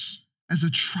begins as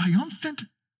a triumphant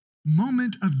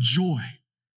moment of joy?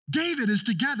 David is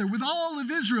together with all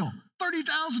of Israel,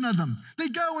 30,000 of them. They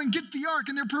go and get the ark,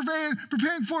 and they're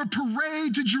preparing for a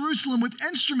parade to Jerusalem with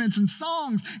instruments and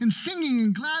songs and singing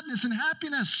and gladness and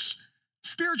happiness.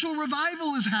 Spiritual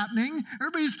revival is happening.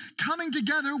 Everybody's coming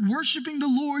together, worshiping the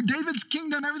Lord, David's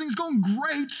kingdom, everything's going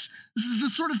great. This is the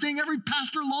sort of thing every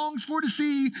pastor longs for to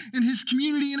see in his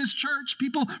community, in his church,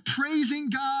 people praising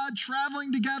God,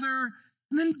 traveling together,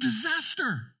 and then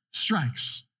disaster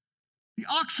strikes. The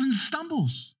oxen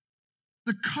stumbles.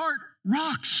 The cart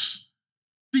rocks.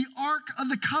 The Ark of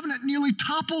the Covenant nearly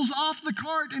topples off the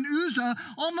cart, and Uzzah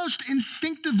almost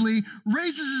instinctively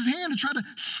raises his hand to try to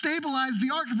stabilize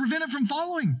the ark to prevent it from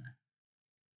falling.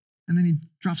 And then he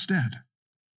drops dead.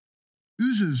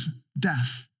 Uzzah's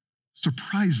death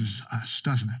surprises us,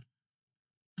 doesn't it?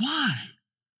 Why?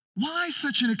 Why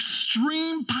such an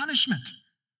extreme punishment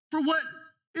for what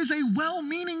is a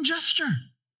well-meaning gesture?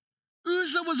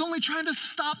 Uzzah was only trying to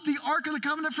stop the Ark of the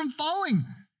Covenant from falling.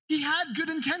 He had good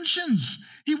intentions.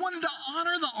 He wanted to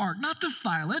honor the ark, not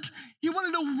defile it. He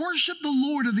wanted to worship the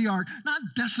Lord of the ark, not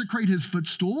desecrate his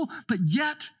footstool, but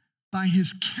yet by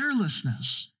his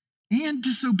carelessness and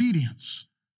disobedience,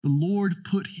 the Lord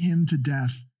put him to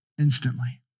death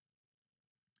instantly.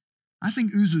 I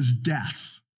think Uzzah's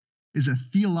death is a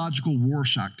theological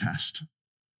Rorschach test.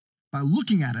 By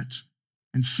looking at it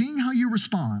and seeing how you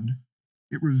respond,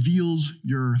 it reveals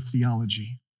your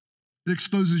theology. It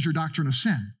exposes your doctrine of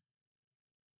sin.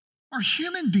 Are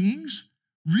human beings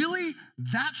really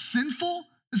that sinful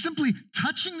that simply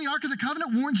touching the Ark of the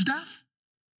Covenant warrants death?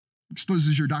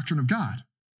 Exposes your doctrine of God.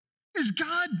 Is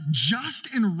God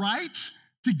just and right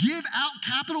to give out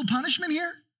capital punishment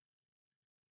here?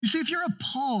 You see, if you're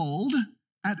appalled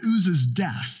at Uzzah's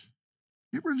death,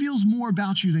 it reveals more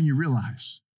about you than you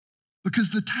realize.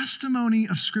 Because the testimony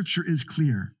of Scripture is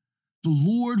clear. The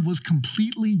Lord was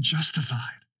completely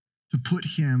justified to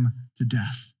put him to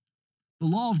death. The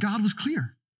law of God was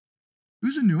clear.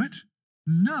 Uzzah knew it.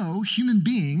 No human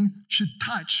being should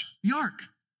touch the ark.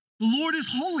 The Lord is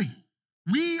holy.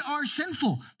 We are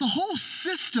sinful. The whole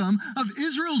system of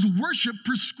Israel's worship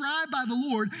prescribed by the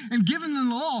Lord and given in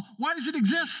the law, why does it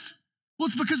exist? Well,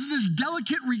 it's because of this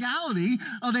delicate reality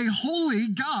of a holy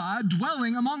God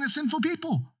dwelling among a sinful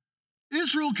people.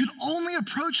 Israel could only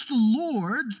approach the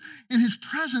Lord in his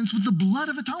presence with the blood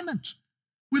of atonement,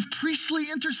 with priestly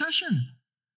intercession.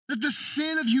 That the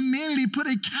sin of humanity put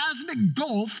a chasmic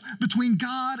gulf between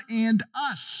God and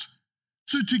us.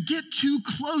 So to get too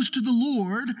close to the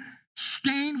Lord,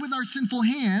 stained with our sinful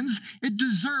hands, it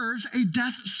deserves a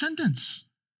death sentence.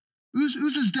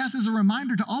 Uzzah's death is a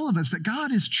reminder to all of us that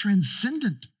God is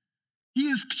transcendent. He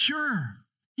is pure.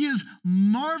 He is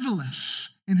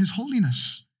marvelous in his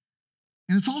holiness.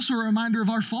 And it's also a reminder of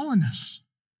our fallenness,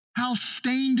 how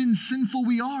stained and sinful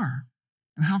we are,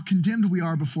 and how condemned we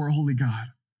are before a holy God.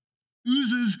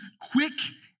 Uzzah's quick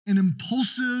and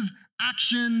impulsive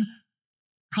action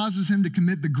causes him to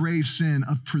commit the grave sin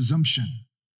of presumption.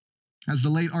 As the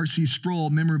late R.C. Sproul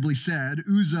memorably said,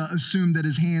 Uzzah assumed that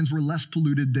his hands were less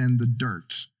polluted than the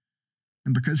dirt.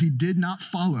 And because he did not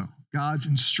follow God's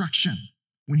instruction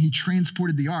when he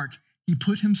transported the ark, he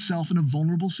put himself in a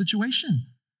vulnerable situation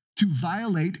to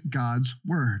violate God's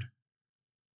word.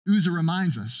 Uzzah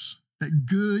reminds us that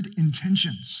good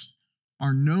intentions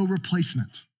are no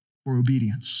replacement for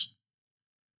obedience.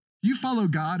 Do you follow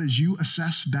God as you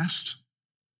assess best?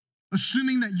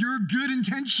 Assuming that your good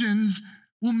intentions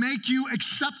will make you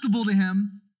acceptable to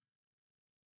him.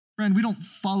 Friend, we don't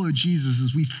follow Jesus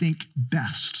as we think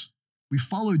best. We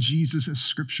follow Jesus as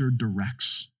Scripture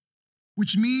directs,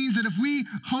 which means that if we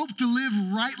hope to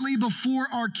live rightly before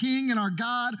our King and our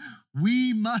God,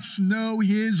 we must know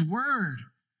his word.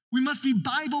 We must be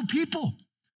Bible people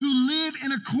who live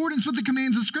in accordance with the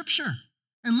commands of Scripture.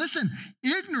 And listen,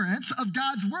 ignorance of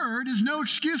God's word is no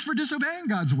excuse for disobeying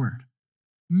God's word.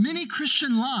 Many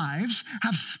Christian lives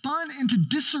have spun into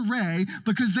disarray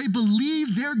because they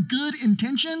believe their good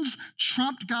intentions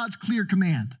trumped God's clear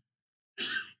command.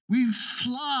 We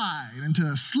slide into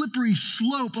a slippery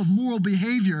slope of moral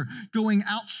behavior going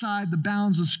outside the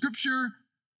bounds of Scripture,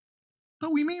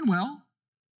 but we mean well.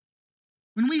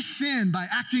 When we sin by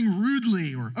acting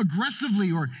rudely or aggressively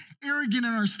or arrogant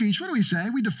in our speech, what do we say?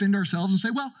 We defend ourselves and say,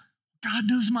 well, God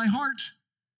knows my heart.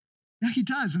 Yeah, he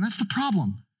does, and that's the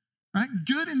problem. Right?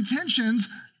 Good intentions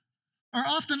are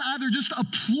often either just a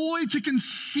ploy to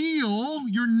conceal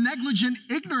your negligent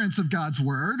ignorance of God's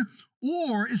word,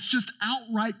 or it's just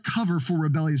outright cover for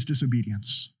rebellious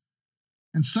disobedience.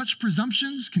 And such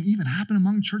presumptions can even happen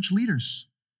among church leaders.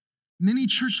 Many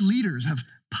church leaders have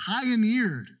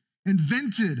pioneered,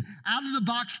 invented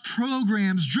out-of-the-box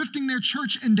programs, drifting their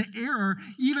church into error,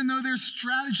 even though their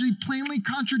strategy plainly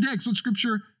contradicts what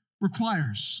Scripture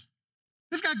requires.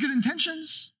 They've got good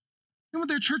intentions. They want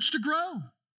their church to grow.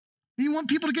 They want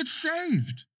people to get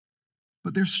saved.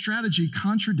 But their strategy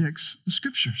contradicts the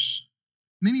Scriptures.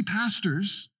 Many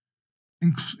pastors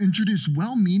introduce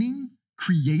well-meaning,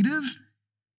 creative,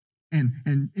 and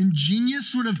ingenious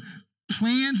sort of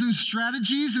plans and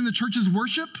strategies in the church's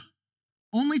worship,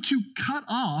 only to cut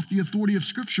off the authority of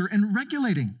Scripture in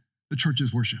regulating the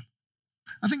church's worship.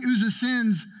 I think Uzzah's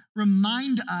sins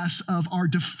remind us of our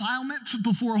defilement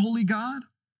before a holy God,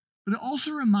 but it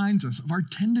also reminds us of our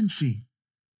tendency,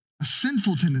 a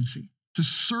sinful tendency, to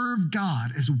serve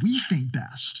God as we think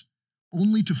best,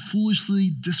 only to foolishly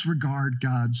disregard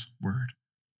God's word.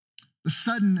 The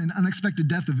sudden and unexpected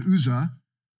death of Uzzah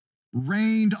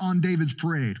rained on David's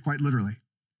parade, quite literally,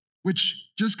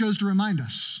 which just goes to remind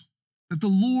us that the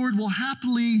Lord will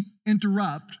happily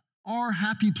interrupt our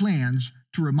happy plans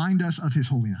to remind us of his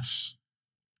holiness.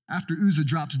 After Uzzah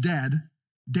drops dead,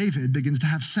 David begins to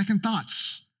have second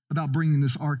thoughts about bringing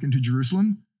this ark into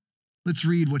Jerusalem. Let's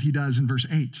read what he does in verse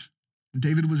 8. And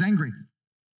David was angry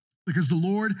because the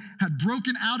Lord had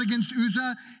broken out against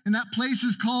Uzzah, and that place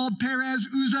is called Perez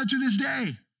Uzzah to this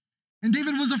day. And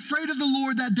David was afraid of the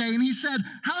Lord that day, and he said,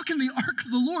 how can the ark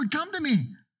of the Lord come to me?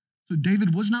 So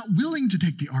David was not willing to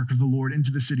take the ark of the Lord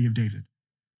into the city of David.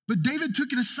 But David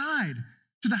took it aside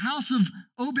to the house of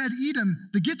Obed-Edom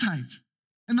the Gittite.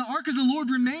 And the ark of the Lord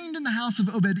remained in the house of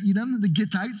Obed-Edom the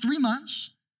Gittite 3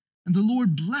 months. And the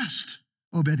Lord blessed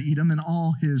Obed-Edom and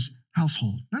all his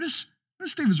household. Notice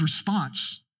David's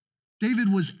response.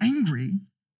 David was angry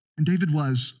and David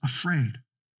was afraid.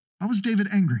 Why was David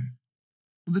angry?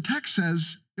 Well, the text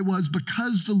says it was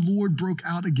because the Lord broke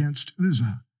out against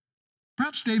Uzzah.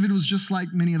 Perhaps David was just like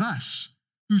many of us,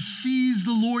 who sees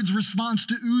the Lord's response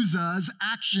to Uzzah's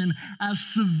action as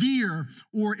severe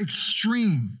or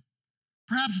extreme.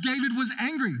 Perhaps David was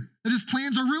angry that his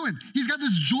plans are ruined. He's got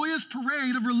this joyous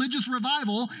parade of religious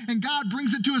revival, and God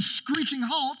brings it to a screeching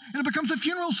halt, and it becomes a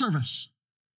funeral service.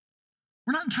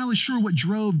 We're not entirely sure what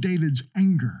drove David's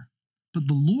anger, but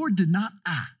the Lord did not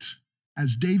act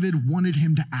as David wanted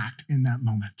him to act in that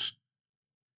moment.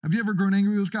 Have you ever grown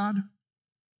angry with God?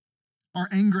 Our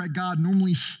anger at God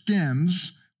normally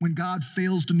stems when God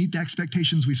fails to meet the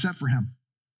expectations we set for him.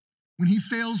 When he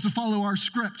fails to follow our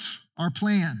script, our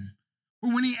plan,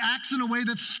 or when he acts in a way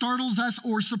that startles us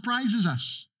or surprises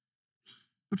us.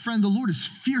 But friend, the Lord is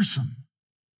fearsome.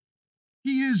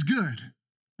 He is good,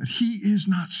 but he is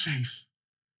not safe.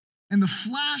 And the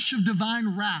flash of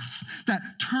divine wrath that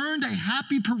turned a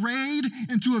happy parade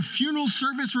into a funeral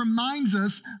service reminds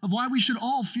us of why we should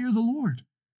all fear the Lord.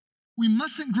 We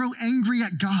mustn't grow angry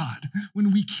at God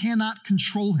when we cannot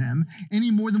control him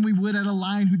any more than we would at a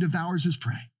lion who devours his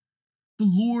prey. The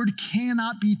Lord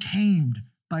cannot be tamed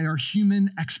by our human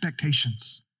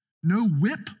expectations. No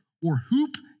whip or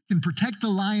hoop can protect the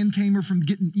lion tamer from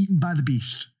getting eaten by the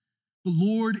beast. The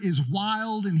Lord is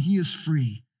wild and he is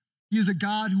free. He is a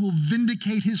God who will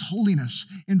vindicate his holiness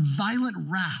in violent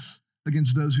wrath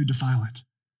against those who defile it.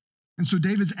 And so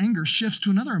David's anger shifts to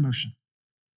another emotion.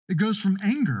 It goes from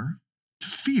anger to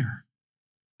fear.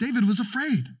 David was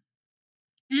afraid.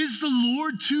 Is the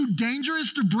Lord too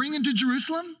dangerous to bring into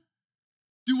Jerusalem?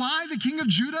 Do I, the king of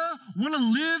Judah, want to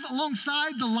live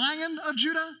alongside the Lion of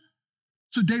Judah?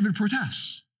 So David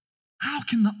protests. How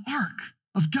can the ark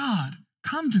of God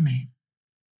come to me?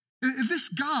 If this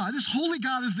God, this holy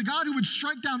God, is the God who would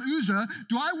strike down Uzzah,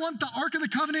 do I want the Ark of the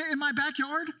Covenant in my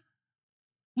backyard?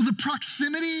 Will the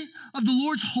proximity of the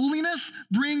Lord's holiness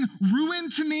bring ruin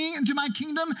to me and to my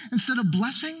kingdom instead of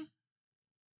blessing?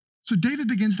 So David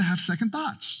begins to have second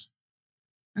thoughts.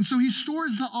 And so he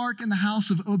stores the ark in the house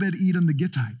of Obed-Edom the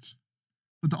Gittite.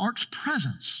 But the ark's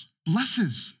presence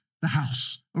blesses the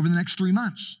house over the next 3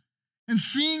 months. And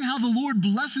seeing how the Lord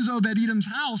blesses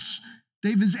Obed-Edom's house,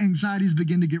 David's anxieties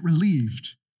begin to get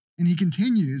relieved, and he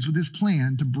continues with his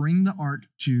plan to bring the ark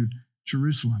to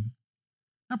Jerusalem.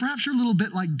 Now, perhaps you're a little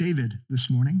bit like David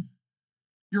this morning.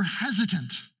 You're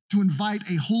hesitant to invite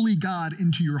a holy God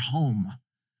into your home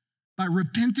by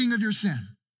repenting of your sin,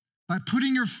 by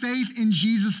putting your faith in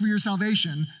Jesus for your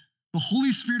salvation. The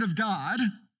Holy Spirit of God,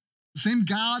 the same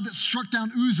God that struck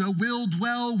down Uzzah, will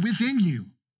dwell within you.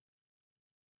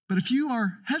 But if you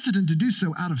are hesitant to do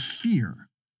so out of fear,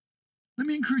 let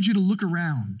me encourage you to look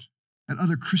around at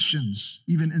other Christians,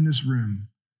 even in this room.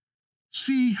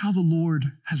 See how the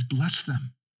Lord has blessed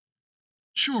them.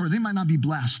 Sure, they might not be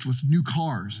blessed with new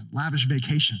cars and lavish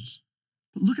vacations,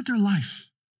 but look at their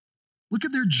life. Look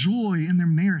at their joy in their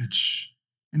marriage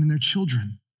and in their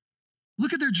children.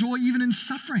 Look at their joy even in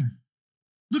suffering.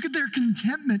 Look at their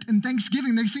contentment and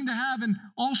thanksgiving they seem to have in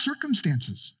all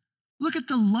circumstances. Look at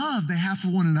the love they have for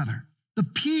one another, the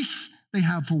peace they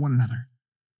have for one another.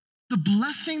 The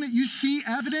blessing that you see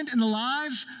evident in the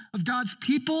lives of God's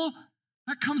people,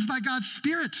 that comes by God's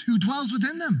Spirit who dwells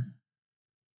within them.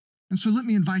 And so let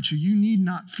me invite you, you need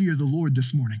not fear the Lord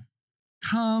this morning.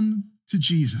 Come to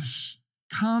Jesus.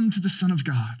 Come to the Son of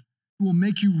God, who will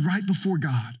make you right before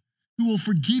God, who will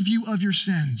forgive you of your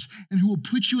sins, and who will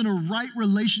put you in a right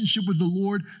relationship with the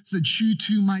Lord so that you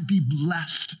too might be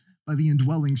blessed by the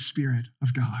indwelling Spirit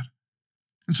of God.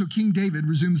 And so King David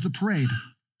resumes the parade.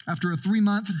 After a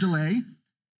 3-month delay,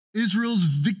 Israel's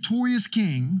victorious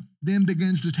king then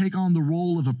begins to take on the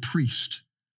role of a priest,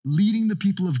 leading the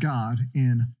people of God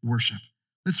in worship.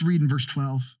 Let's read in verse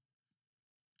 12.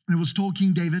 And it was told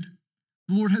King David,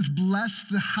 the Lord has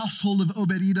blessed the household of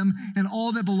Obed-Edom and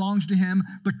all that belongs to him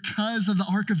because of the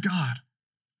ark of God.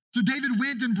 So David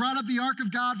went and brought up the ark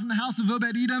of God from the house of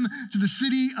Obed-Edom to the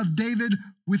city of David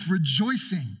with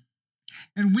rejoicing.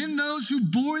 And when those who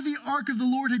bore the ark of the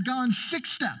Lord had gone 6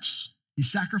 steps, he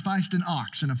sacrificed an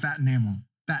ox and a fattened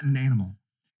animal.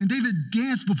 And David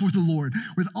danced before the Lord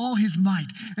with all his might.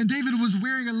 And David was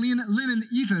wearing a linen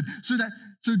ephod.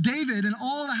 So David and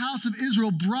all the house of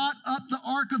Israel brought up the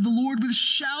ark of the Lord with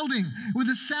shouting, with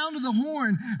the sound of the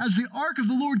horn, as the ark of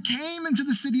the Lord came into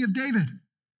the city of David.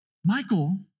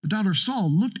 Michal, the daughter of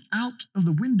Saul, looked out of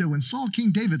the window and saw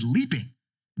King David leaping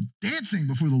and dancing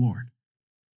before the Lord.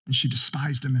 And she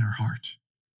despised him in her heart.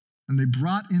 And they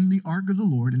brought in the ark of the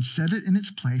Lord and set it in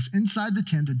its place inside the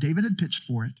tent that David had pitched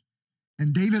for it.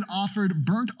 And David offered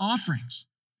burnt offerings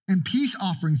and peace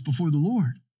offerings before the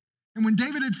Lord. And when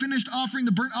David had finished offering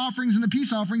the burnt offerings and the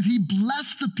peace offerings, he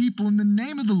blessed the people in the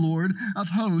name of the Lord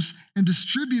of hosts and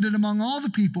distributed among all the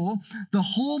people, the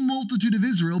whole multitude of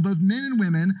Israel, both men and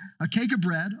women, a cake of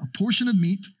bread, a portion of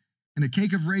meat, and a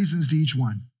cake of raisins to each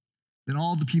one. Then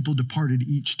all the people departed,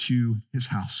 each to his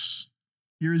house.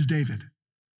 Here is David,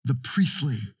 the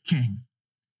priestly king.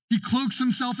 He cloaks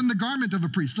himself in the garment of a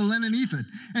priest, the linen ephod,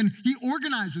 and he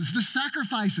organizes the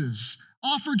sacrifices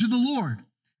offered to the Lord.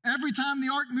 Every time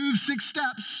the ark moves 6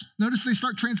 steps, notice they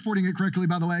start transporting it correctly,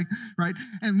 by the way, right?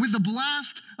 And with the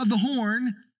blast of the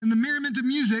horn and the merriment of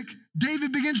music,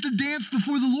 David begins to dance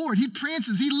before the Lord. He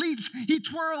prances, he leaps, he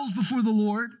twirls before the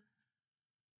Lord.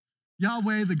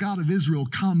 Yahweh, the God of Israel,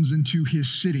 comes into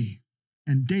his city,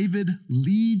 and David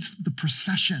leads the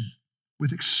procession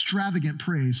with extravagant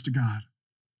praise to God.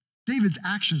 David's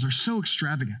actions are so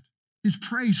extravagant, his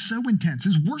praise so intense,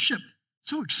 his worship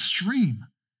so extreme.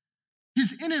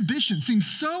 His inhibition seems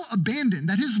so abandoned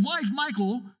that his wife,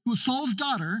 Michal, who was Saul's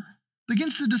daughter,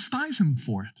 begins to despise him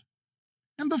for it.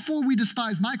 And before we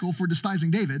despise Michal for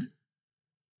despising David,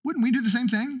 wouldn't we do the same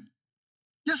thing?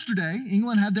 Yesterday,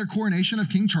 England had their coronation of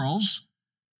King Charles.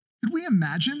 Could we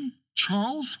imagine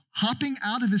Charles hopping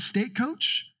out of his state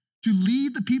coach to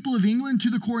lead the people of England to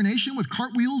the coronation with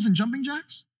cartwheels and jumping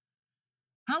jacks?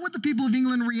 How would the people of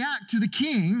England react to the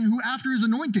king who, after his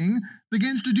anointing,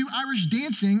 begins to do Irish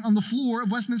dancing on the floor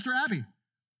of Westminster Abbey?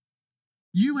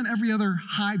 You and every other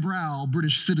highbrow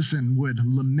British citizen would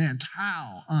lament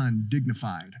how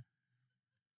undignified.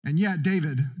 And yet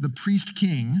David, the priest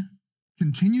king,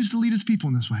 continues to lead his people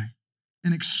in this way,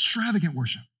 in extravagant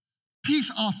worship.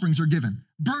 Peace offerings are given.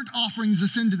 Burnt offerings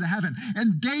ascend to the heaven.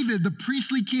 And David, the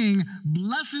priestly king,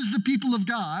 blesses the people of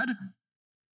God,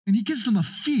 and he gives them a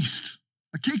feast.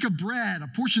 A cake of bread, a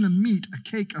portion of meat, a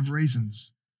cake of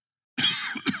raisins.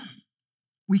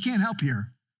 We can't help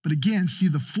here, but again, see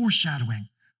the foreshadowing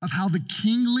of how the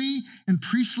kingly and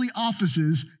priestly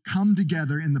offices come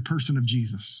together in the person of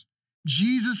Jesus.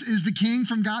 Jesus is the king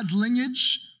from God's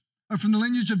lineage, or from the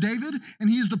lineage of David, and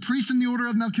he is the priest in the order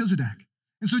of Melchizedek.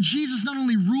 And so Jesus not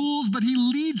only rules, but he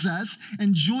leads us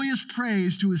in joyous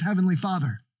praise to his heavenly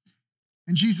Father.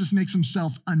 And Jesus makes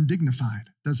himself undignified,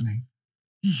 doesn't he?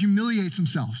 He humiliates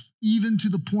himself, even to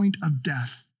the point of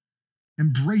death,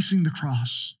 embracing the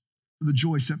cross for the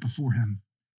joy set before him.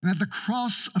 And at the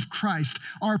cross of Christ,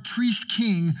 our priest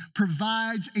king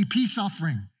provides a peace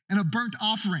offering and a burnt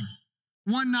offering,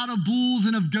 one not of bulls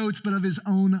and of goats, but of his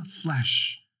own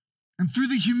flesh. And through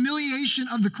the humiliation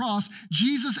of the cross,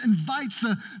 Jesus invites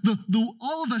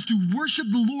all of us to worship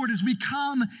the Lord as we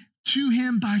come to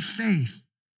him by faith.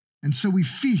 And so we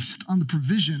feast on the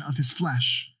provision of his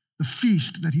flesh, the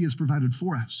feast that he has provided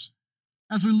for us.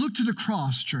 As we look to the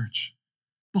cross, church,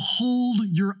 behold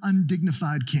your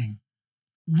undignified king.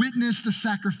 Witness the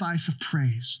sacrifice of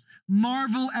praise.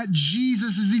 Marvel at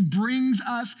Jesus as he brings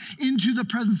us into the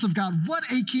presence of God. What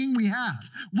a king we have.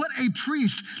 What a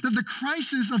priest, that the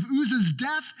crisis of Uzzah's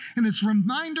death and its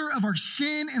reminder of our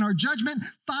sin and our judgment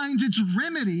finds its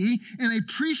remedy in a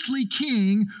priestly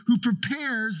king who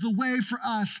prepares the way for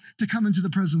us to come into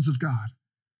the presence of God.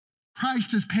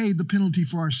 Christ has paid the penalty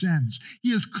for our sins.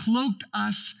 He has cloaked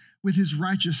us with his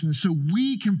righteousness so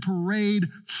we can parade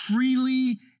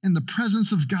freely in the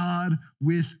presence of God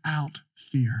without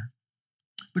fear.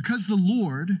 Because the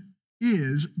Lord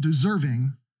is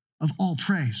deserving of all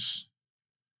praise.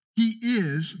 He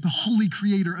is the holy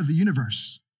creator of the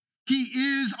universe. He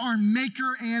is our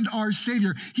maker and our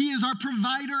savior. He is our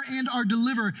provider and our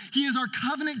deliverer. He is our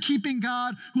covenant-keeping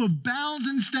God who abounds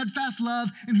in steadfast love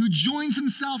and who joins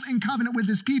himself in covenant with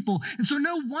his people. And so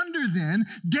no wonder then,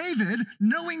 David,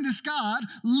 knowing this God,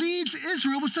 leads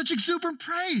Israel with such exuberant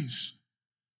praise.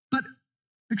 But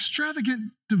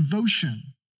extravagant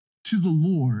devotion to the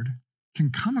Lord can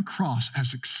come across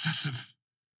as excessive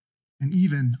and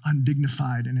even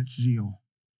undignified in its zeal.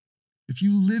 If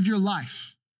you live your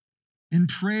life in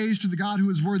praise to the God who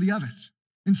is worthy of it,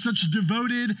 in such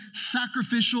devoted,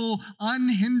 sacrificial,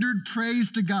 unhindered praise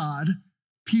to God,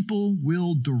 people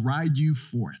will deride you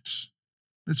for it.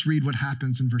 Let's read what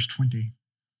happens in verse 20.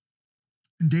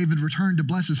 And David returned to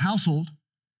bless his household,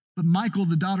 but Michal,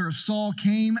 the daughter of Saul,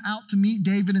 came out to meet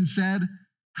David and said,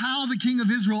 "How the king of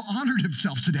Israel honored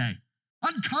himself today,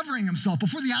 uncovering himself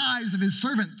before the eyes of his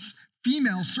servants,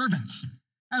 female servants,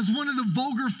 as one of the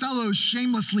vulgar fellows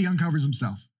shamelessly uncovers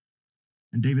himself."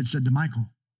 And David said to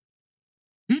Michal,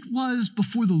 "It was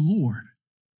before the Lord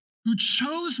who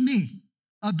chose me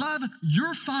above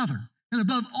your father and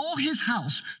above all his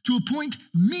house to appoint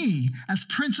me as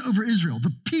prince over Israel,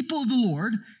 the people of the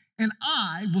Lord, and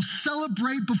I will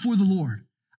celebrate before the Lord.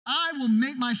 I will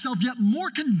make myself yet more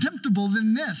contemptible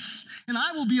than this, and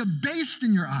I will be abased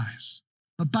in your eyes.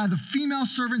 But by the female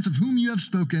servants of whom you have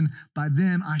spoken, by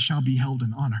them I shall be held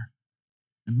in honor.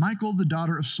 And Michal, the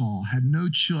daughter of Saul, had no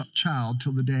child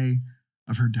till the day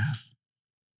of her death.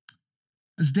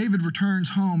 As David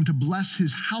returns home to bless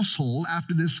his household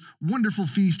after this wonderful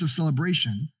feast of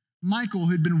celebration, Michal,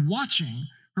 who had been watching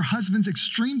her husband's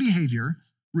extreme behavior,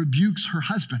 rebukes her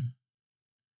husband.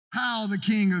 How the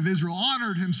king of Israel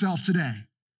honored himself today.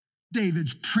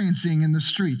 David's prancing in the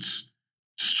streets,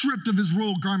 stripped of his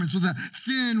royal garments with a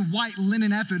thin white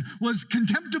linen ephod, was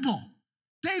contemptible.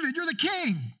 David, you're the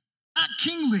king. Act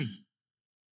kingly.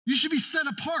 You should be set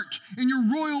apart in your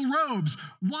royal robes.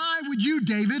 Why would you,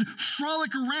 David,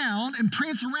 frolic around and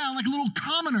prance around like a little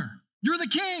commoner? You're the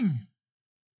king.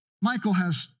 Michal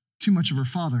has too much of her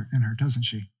father in her, doesn't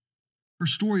she? Her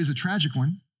story is a tragic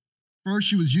one. First,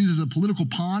 she was used as a political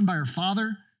pawn by her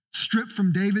father, stripped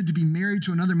from David to be married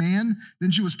to another man.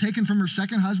 Then she was taken from her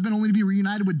second husband only to be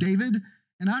reunited with David.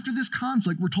 And after this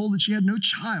conflict, we're told that she had no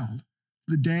child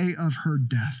the day of her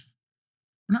death.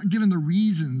 We're not given the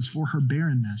reasons for her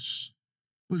barrenness.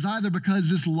 It was either because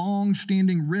this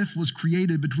long-standing rift was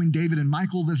created between David and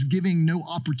Michal, thus giving no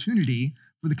opportunity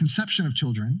for the conception of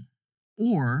children,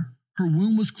 or her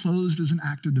womb was closed as an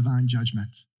act of divine judgment.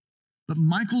 But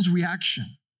Michal's reaction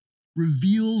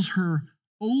reveals her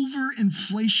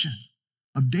overinflation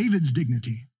of David's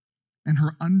dignity and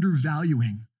her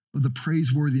undervaluing of the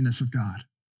praiseworthiness of God.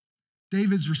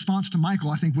 David's response to Michal,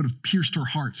 I think, would have pierced her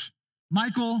heart.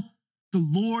 Michal, the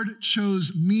Lord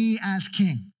chose me as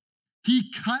king.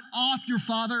 He cut off your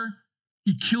father.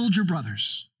 He killed your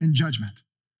brothers in judgment.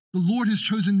 The Lord has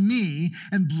chosen me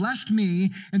and blessed me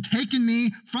and taken me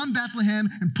from Bethlehem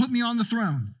and put me on the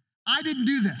throne. I didn't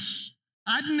do this.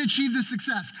 I didn't achieve this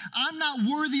success. I'm not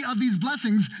worthy of these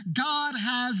blessings. God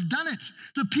has done it.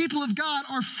 The people of God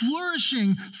are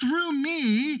flourishing through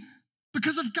me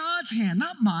because of God's hand,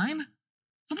 not mine.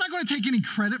 I'm not going to take any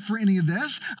credit for any of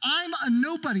this. I'm a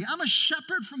nobody. I'm a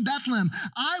shepherd from Bethlehem.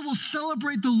 I will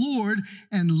celebrate the Lord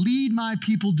and lead my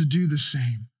people to do the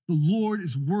same. The Lord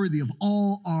is worthy of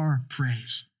all our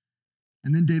praise.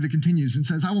 And then David continues and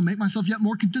says, I will make myself yet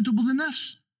more contemptible than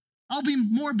this. I'll be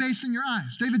more based in your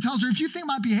eyes. David tells her, if you think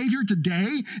my behavior today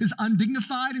is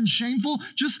undignified and shameful,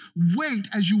 just wait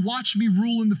as you watch me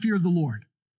rule in the fear of the Lord.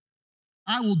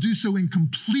 I will do so in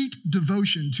complete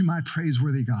devotion to my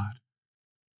praiseworthy God.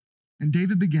 And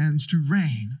David begins to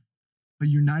reign a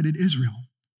united Israel.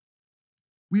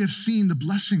 We have seen the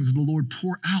blessings of the Lord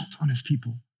pour out on his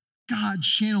people. God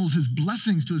channels his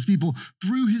blessings to his people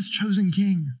through his chosen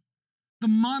king. The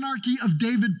monarchy of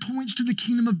David points to the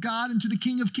kingdom of God and to the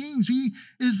King of Kings. He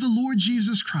is the Lord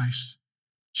Jesus Christ.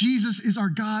 Jesus is our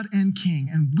God and King.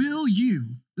 And will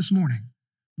you, this morning,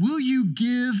 will you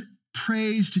give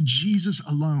praise to Jesus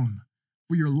alone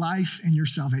for your life and your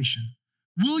salvation?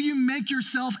 Will you make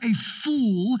yourself a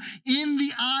fool in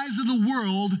the eyes of the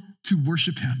world to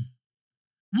worship him?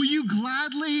 Will you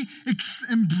gladly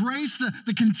embrace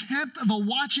the contempt of a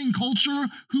watching culture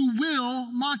who will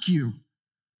mock you?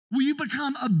 Will you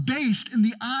become abased in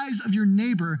the eyes of your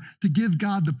neighbor to give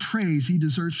God the praise he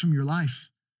deserves from your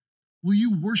life? Will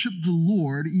you worship the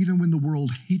Lord even when the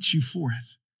world hates you for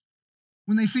it?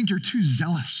 When they think you're too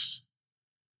zealous,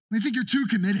 when they think you're too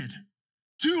committed,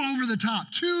 too over the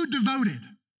top, too devoted?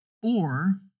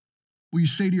 Or will you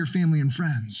say to your family and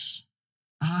friends,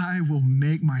 I will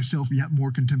make myself yet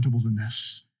more contemptible than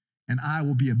this, and I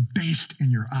will be abased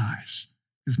in your eyes,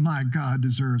 because my God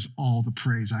deserves all the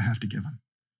praise I have to give him.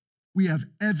 We have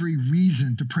every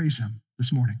reason to praise him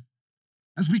this morning.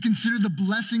 As we consider the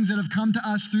blessings that have come to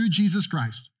us through Jesus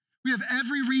Christ, we have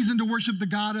every reason to worship the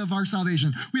God of our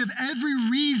salvation. We have every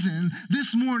reason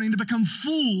this morning to become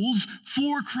fools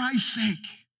for Christ's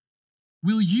sake.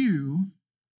 Will you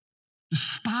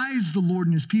despise the Lord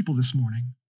and his people this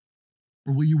morning,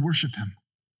 or will you worship him?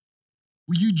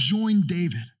 Will you join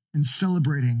David in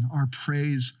celebrating our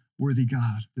praiseworthy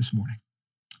God this morning?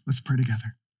 Let's pray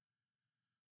together.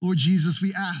 Lord Jesus,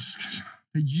 we ask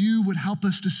that you would help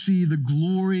us to see the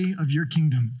glory of your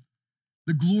kingdom,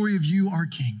 the glory of you, our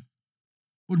King.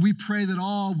 Lord, we pray that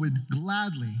all would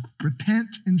gladly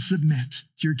repent and submit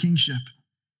to your kingship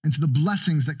and to the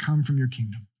blessings that come from your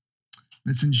kingdom.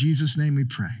 And it's in Jesus' name we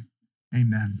pray.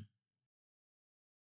 Amen.